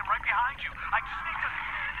tram right behind you. I just need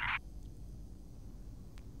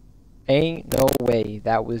to... Ain't no way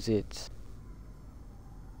that was it.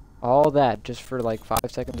 All that just for like 5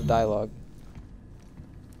 seconds of dialogue.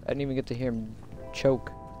 I didn't even get to hear him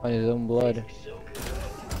choke on his own blood.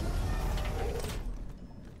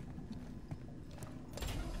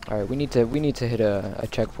 Alright, we need to hit a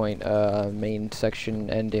checkpoint, main section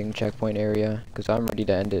ending checkpoint area, because I'm ready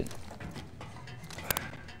to end it.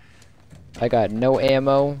 I got no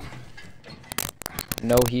ammo,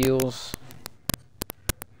 no heals,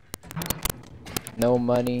 no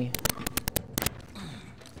money.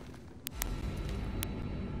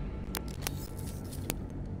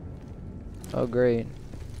 Oh great.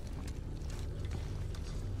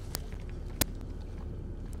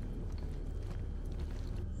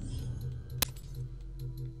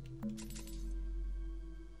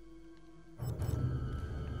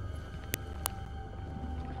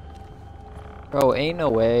 Bro, ain't no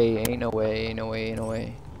way.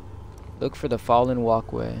 Look for the fallen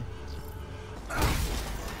walkway.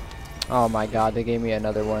 Oh my god, they gave me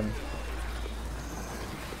another one.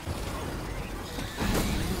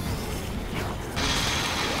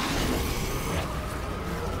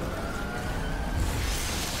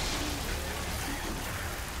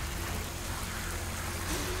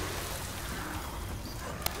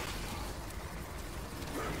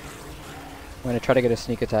 I'm gonna try to get a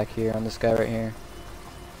sneak attack here on this guy right here.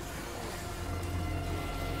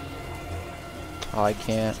 Oh, I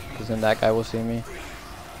can't, because then that guy will see me.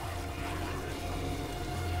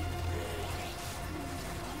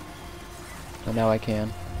 And now I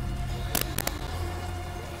can.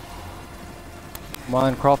 Come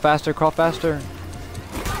on, crawl faster, crawl faster.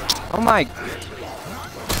 Oh my.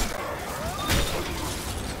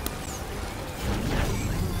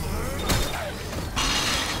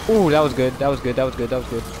 Ooh, that was good, that was good, that was good, that was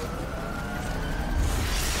good.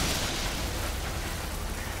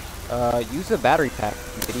 Use the battery pack,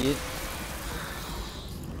 you idiot.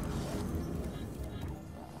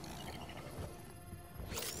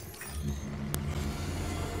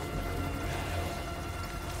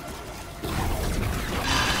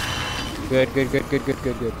 Good, good, good, good, good,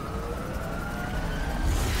 good, good.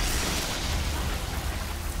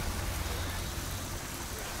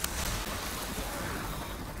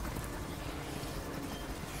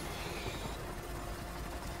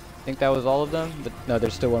 I think that was all of them, but no,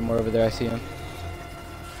 there's still one more over there. I see him.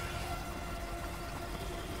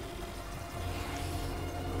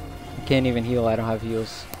 I can't even heal. I don't have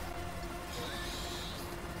heals.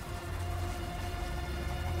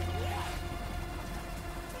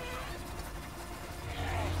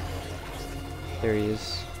 There he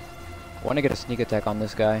is. I want to get a sneak attack on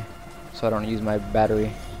this guy, so I don't use my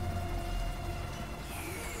battery.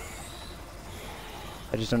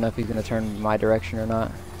 I just don't know if he's gonna turn my direction or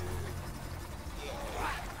not.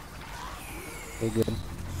 Okay, good.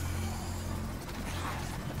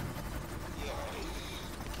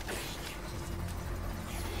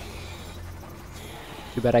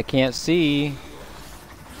 Too bad I can't see.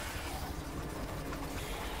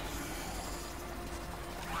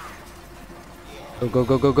 Go, go,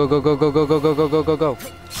 go, go, go, go, go, go, go, go, go, go, go, go, go.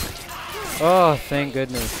 Oh, thank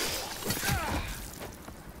goodness.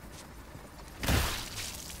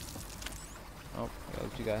 Oh,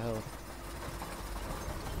 you got health.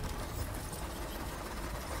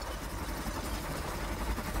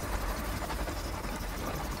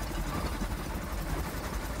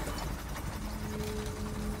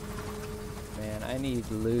 Man, I need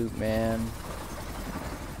loot, man.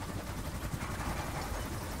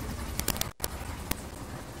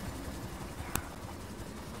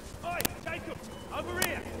 Oi, Jacob, over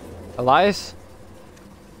here. Elias?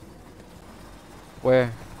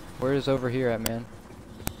 Where? Where is over here at, man?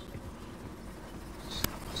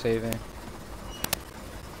 Saving.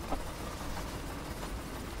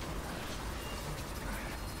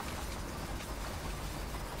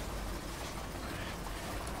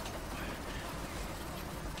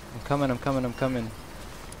 I'm coming, I'm coming, I'm coming.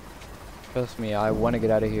 Trust me, I want to get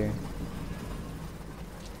out of here.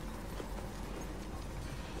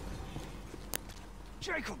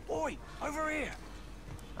 Jacob, boy, over here.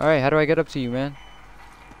 Alright, how do I get up to you, man?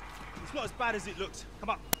 It's not as bad as it looks. Come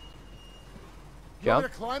up. You want Jump? me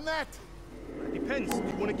to climb that? Depends. Do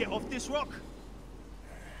you want to get off this rock?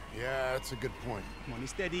 Yeah, that's a good point. Come on,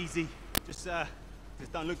 it's dead easy. Just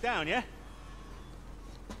don't look down, yeah?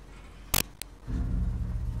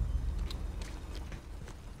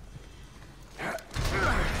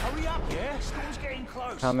 Hurry up, yeah? Storm's getting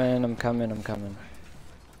close. Coming, I'm coming, I'm coming.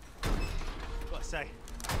 Gotta say,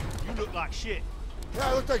 you look like shit. Yeah,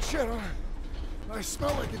 I look like shit, huh? I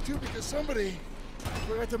smell like it too because somebody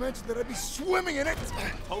forgot to mention that I'd be swimming in it.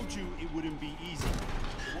 Told you it wouldn't be easy.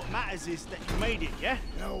 What matters is that you made it, yeah?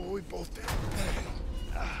 No, we both did.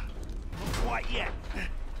 Not quite yet.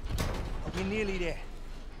 But we're nearly there.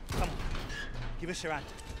 Come on, give us your hand.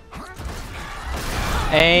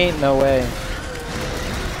 Ain't no way.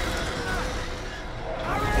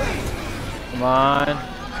 Come on.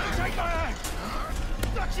 Take my hand.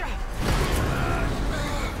 Gotcha.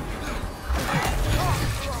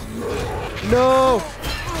 No!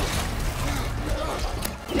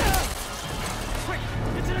 Quick,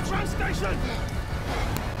 get to the train station.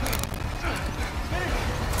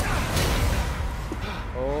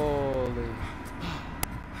 Holy.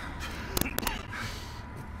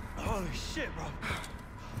 Holy shit, bro.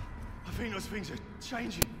 I think those things are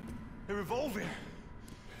changing. They're evolving.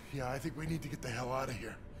 Yeah, I think we need to get the hell out of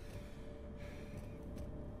here.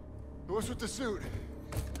 What's with the suit?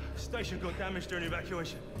 Station got damaged during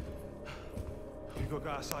evacuation. We've got to go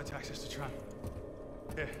outside to access the tram.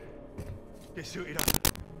 Here, get suited up.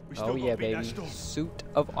 We still Oh got yeah, to beat that baby. storm. Suit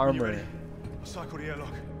of When you're armor. ready, I'll cycle the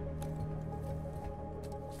airlock.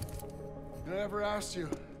 I never asked you.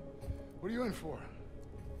 What are you in for?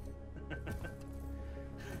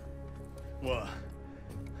 What?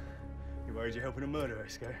 You worried you're helping a murderer,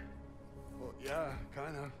 Scar? Well, yeah,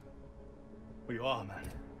 kinda. Well, you are, man.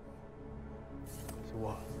 So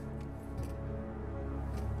what?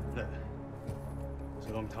 Look, it's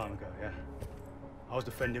a long time ago, yeah? I was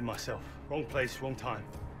defending myself. Wrong place, wrong time.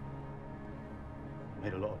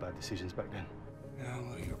 Made a lot of bad decisions back then. Yeah,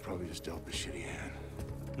 well, you're probably just dealt a shitty hand.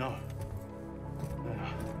 No. No.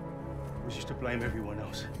 I was used to blame everyone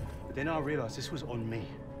else. But then I realized this was on me.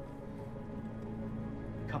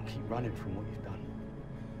 You can't keep running from what you've done.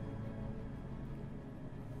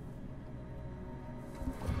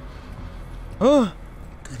 Huh?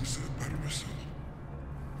 Couldn't say it better myself.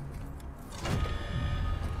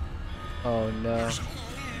 Oh no. There's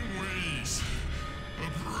always a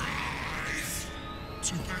price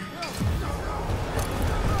to pay.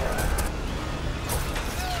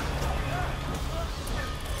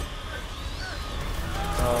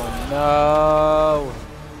 Oh no.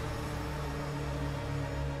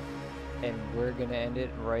 And we're gonna end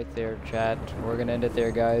it right there, chat. We're gonna end it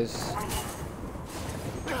there, guys.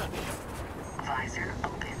 Visor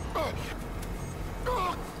open.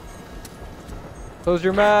 Close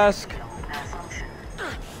your mask. Malfunction.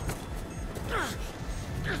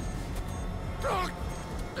 Oxygen levels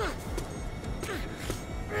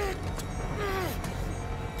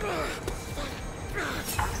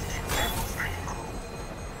critical.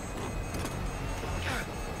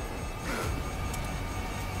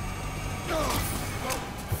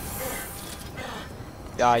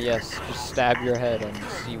 Ah, yes. Just stab your head and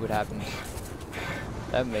see what happens.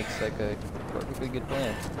 That makes like a perfectly good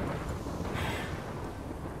plan.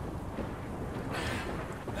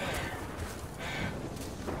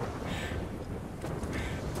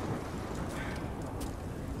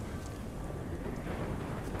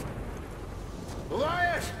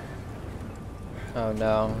 Elias! Oh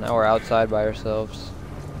no, now we're outside by ourselves.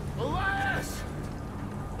 Elias!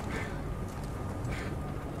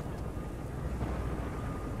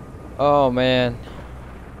 Oh man.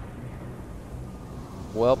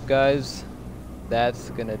 Well, guys, that's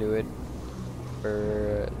gonna do it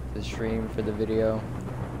for the stream, for the video.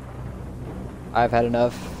 I've had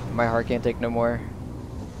enough. My heart can't take no more.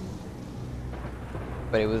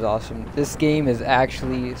 But it was awesome. This game is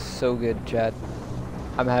actually so good, chat.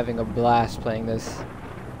 I'm having a blast playing this.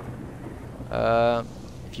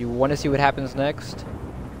 If you want to see what happens next,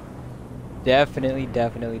 definitely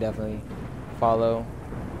follow,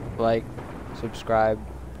 like, subscribe,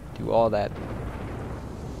 do all that.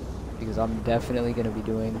 Because I'm definitely going to be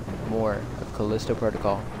doing more of Callisto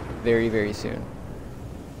Protocol very, very soon.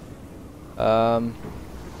 Yeah.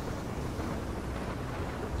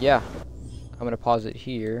 I'm going to pause it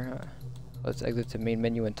here. Let's exit to main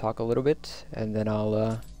menu and talk a little bit, and then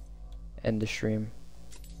I'll end the stream.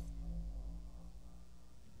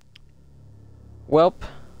 Welp.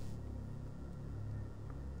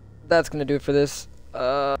 That's going to do it for this.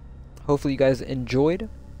 Hopefully you guys enjoyed.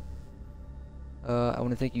 I want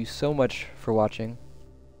to thank you so much for watching.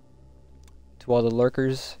 To all the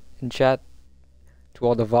lurkers in chat, to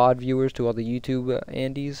all the VOD viewers, to all the YouTube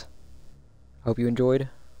Andes. I hope you enjoyed.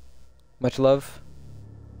 Much love.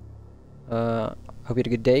 Hope you had a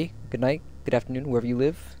good day, good night, good afternoon, wherever you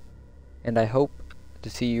live. And I hope to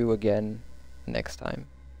see you again next time.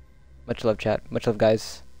 Much love, chat. Much love,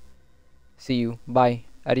 guys. See you. Bye.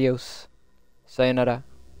 Adios. Sayonara.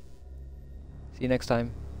 See you next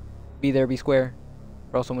time. Be there, be square.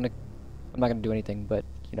 Or else I'm not gonna do anything, but,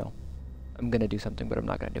 you know, I'm gonna do something, but I'm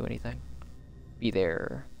not gonna do anything. Be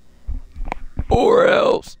there. Or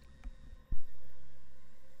else.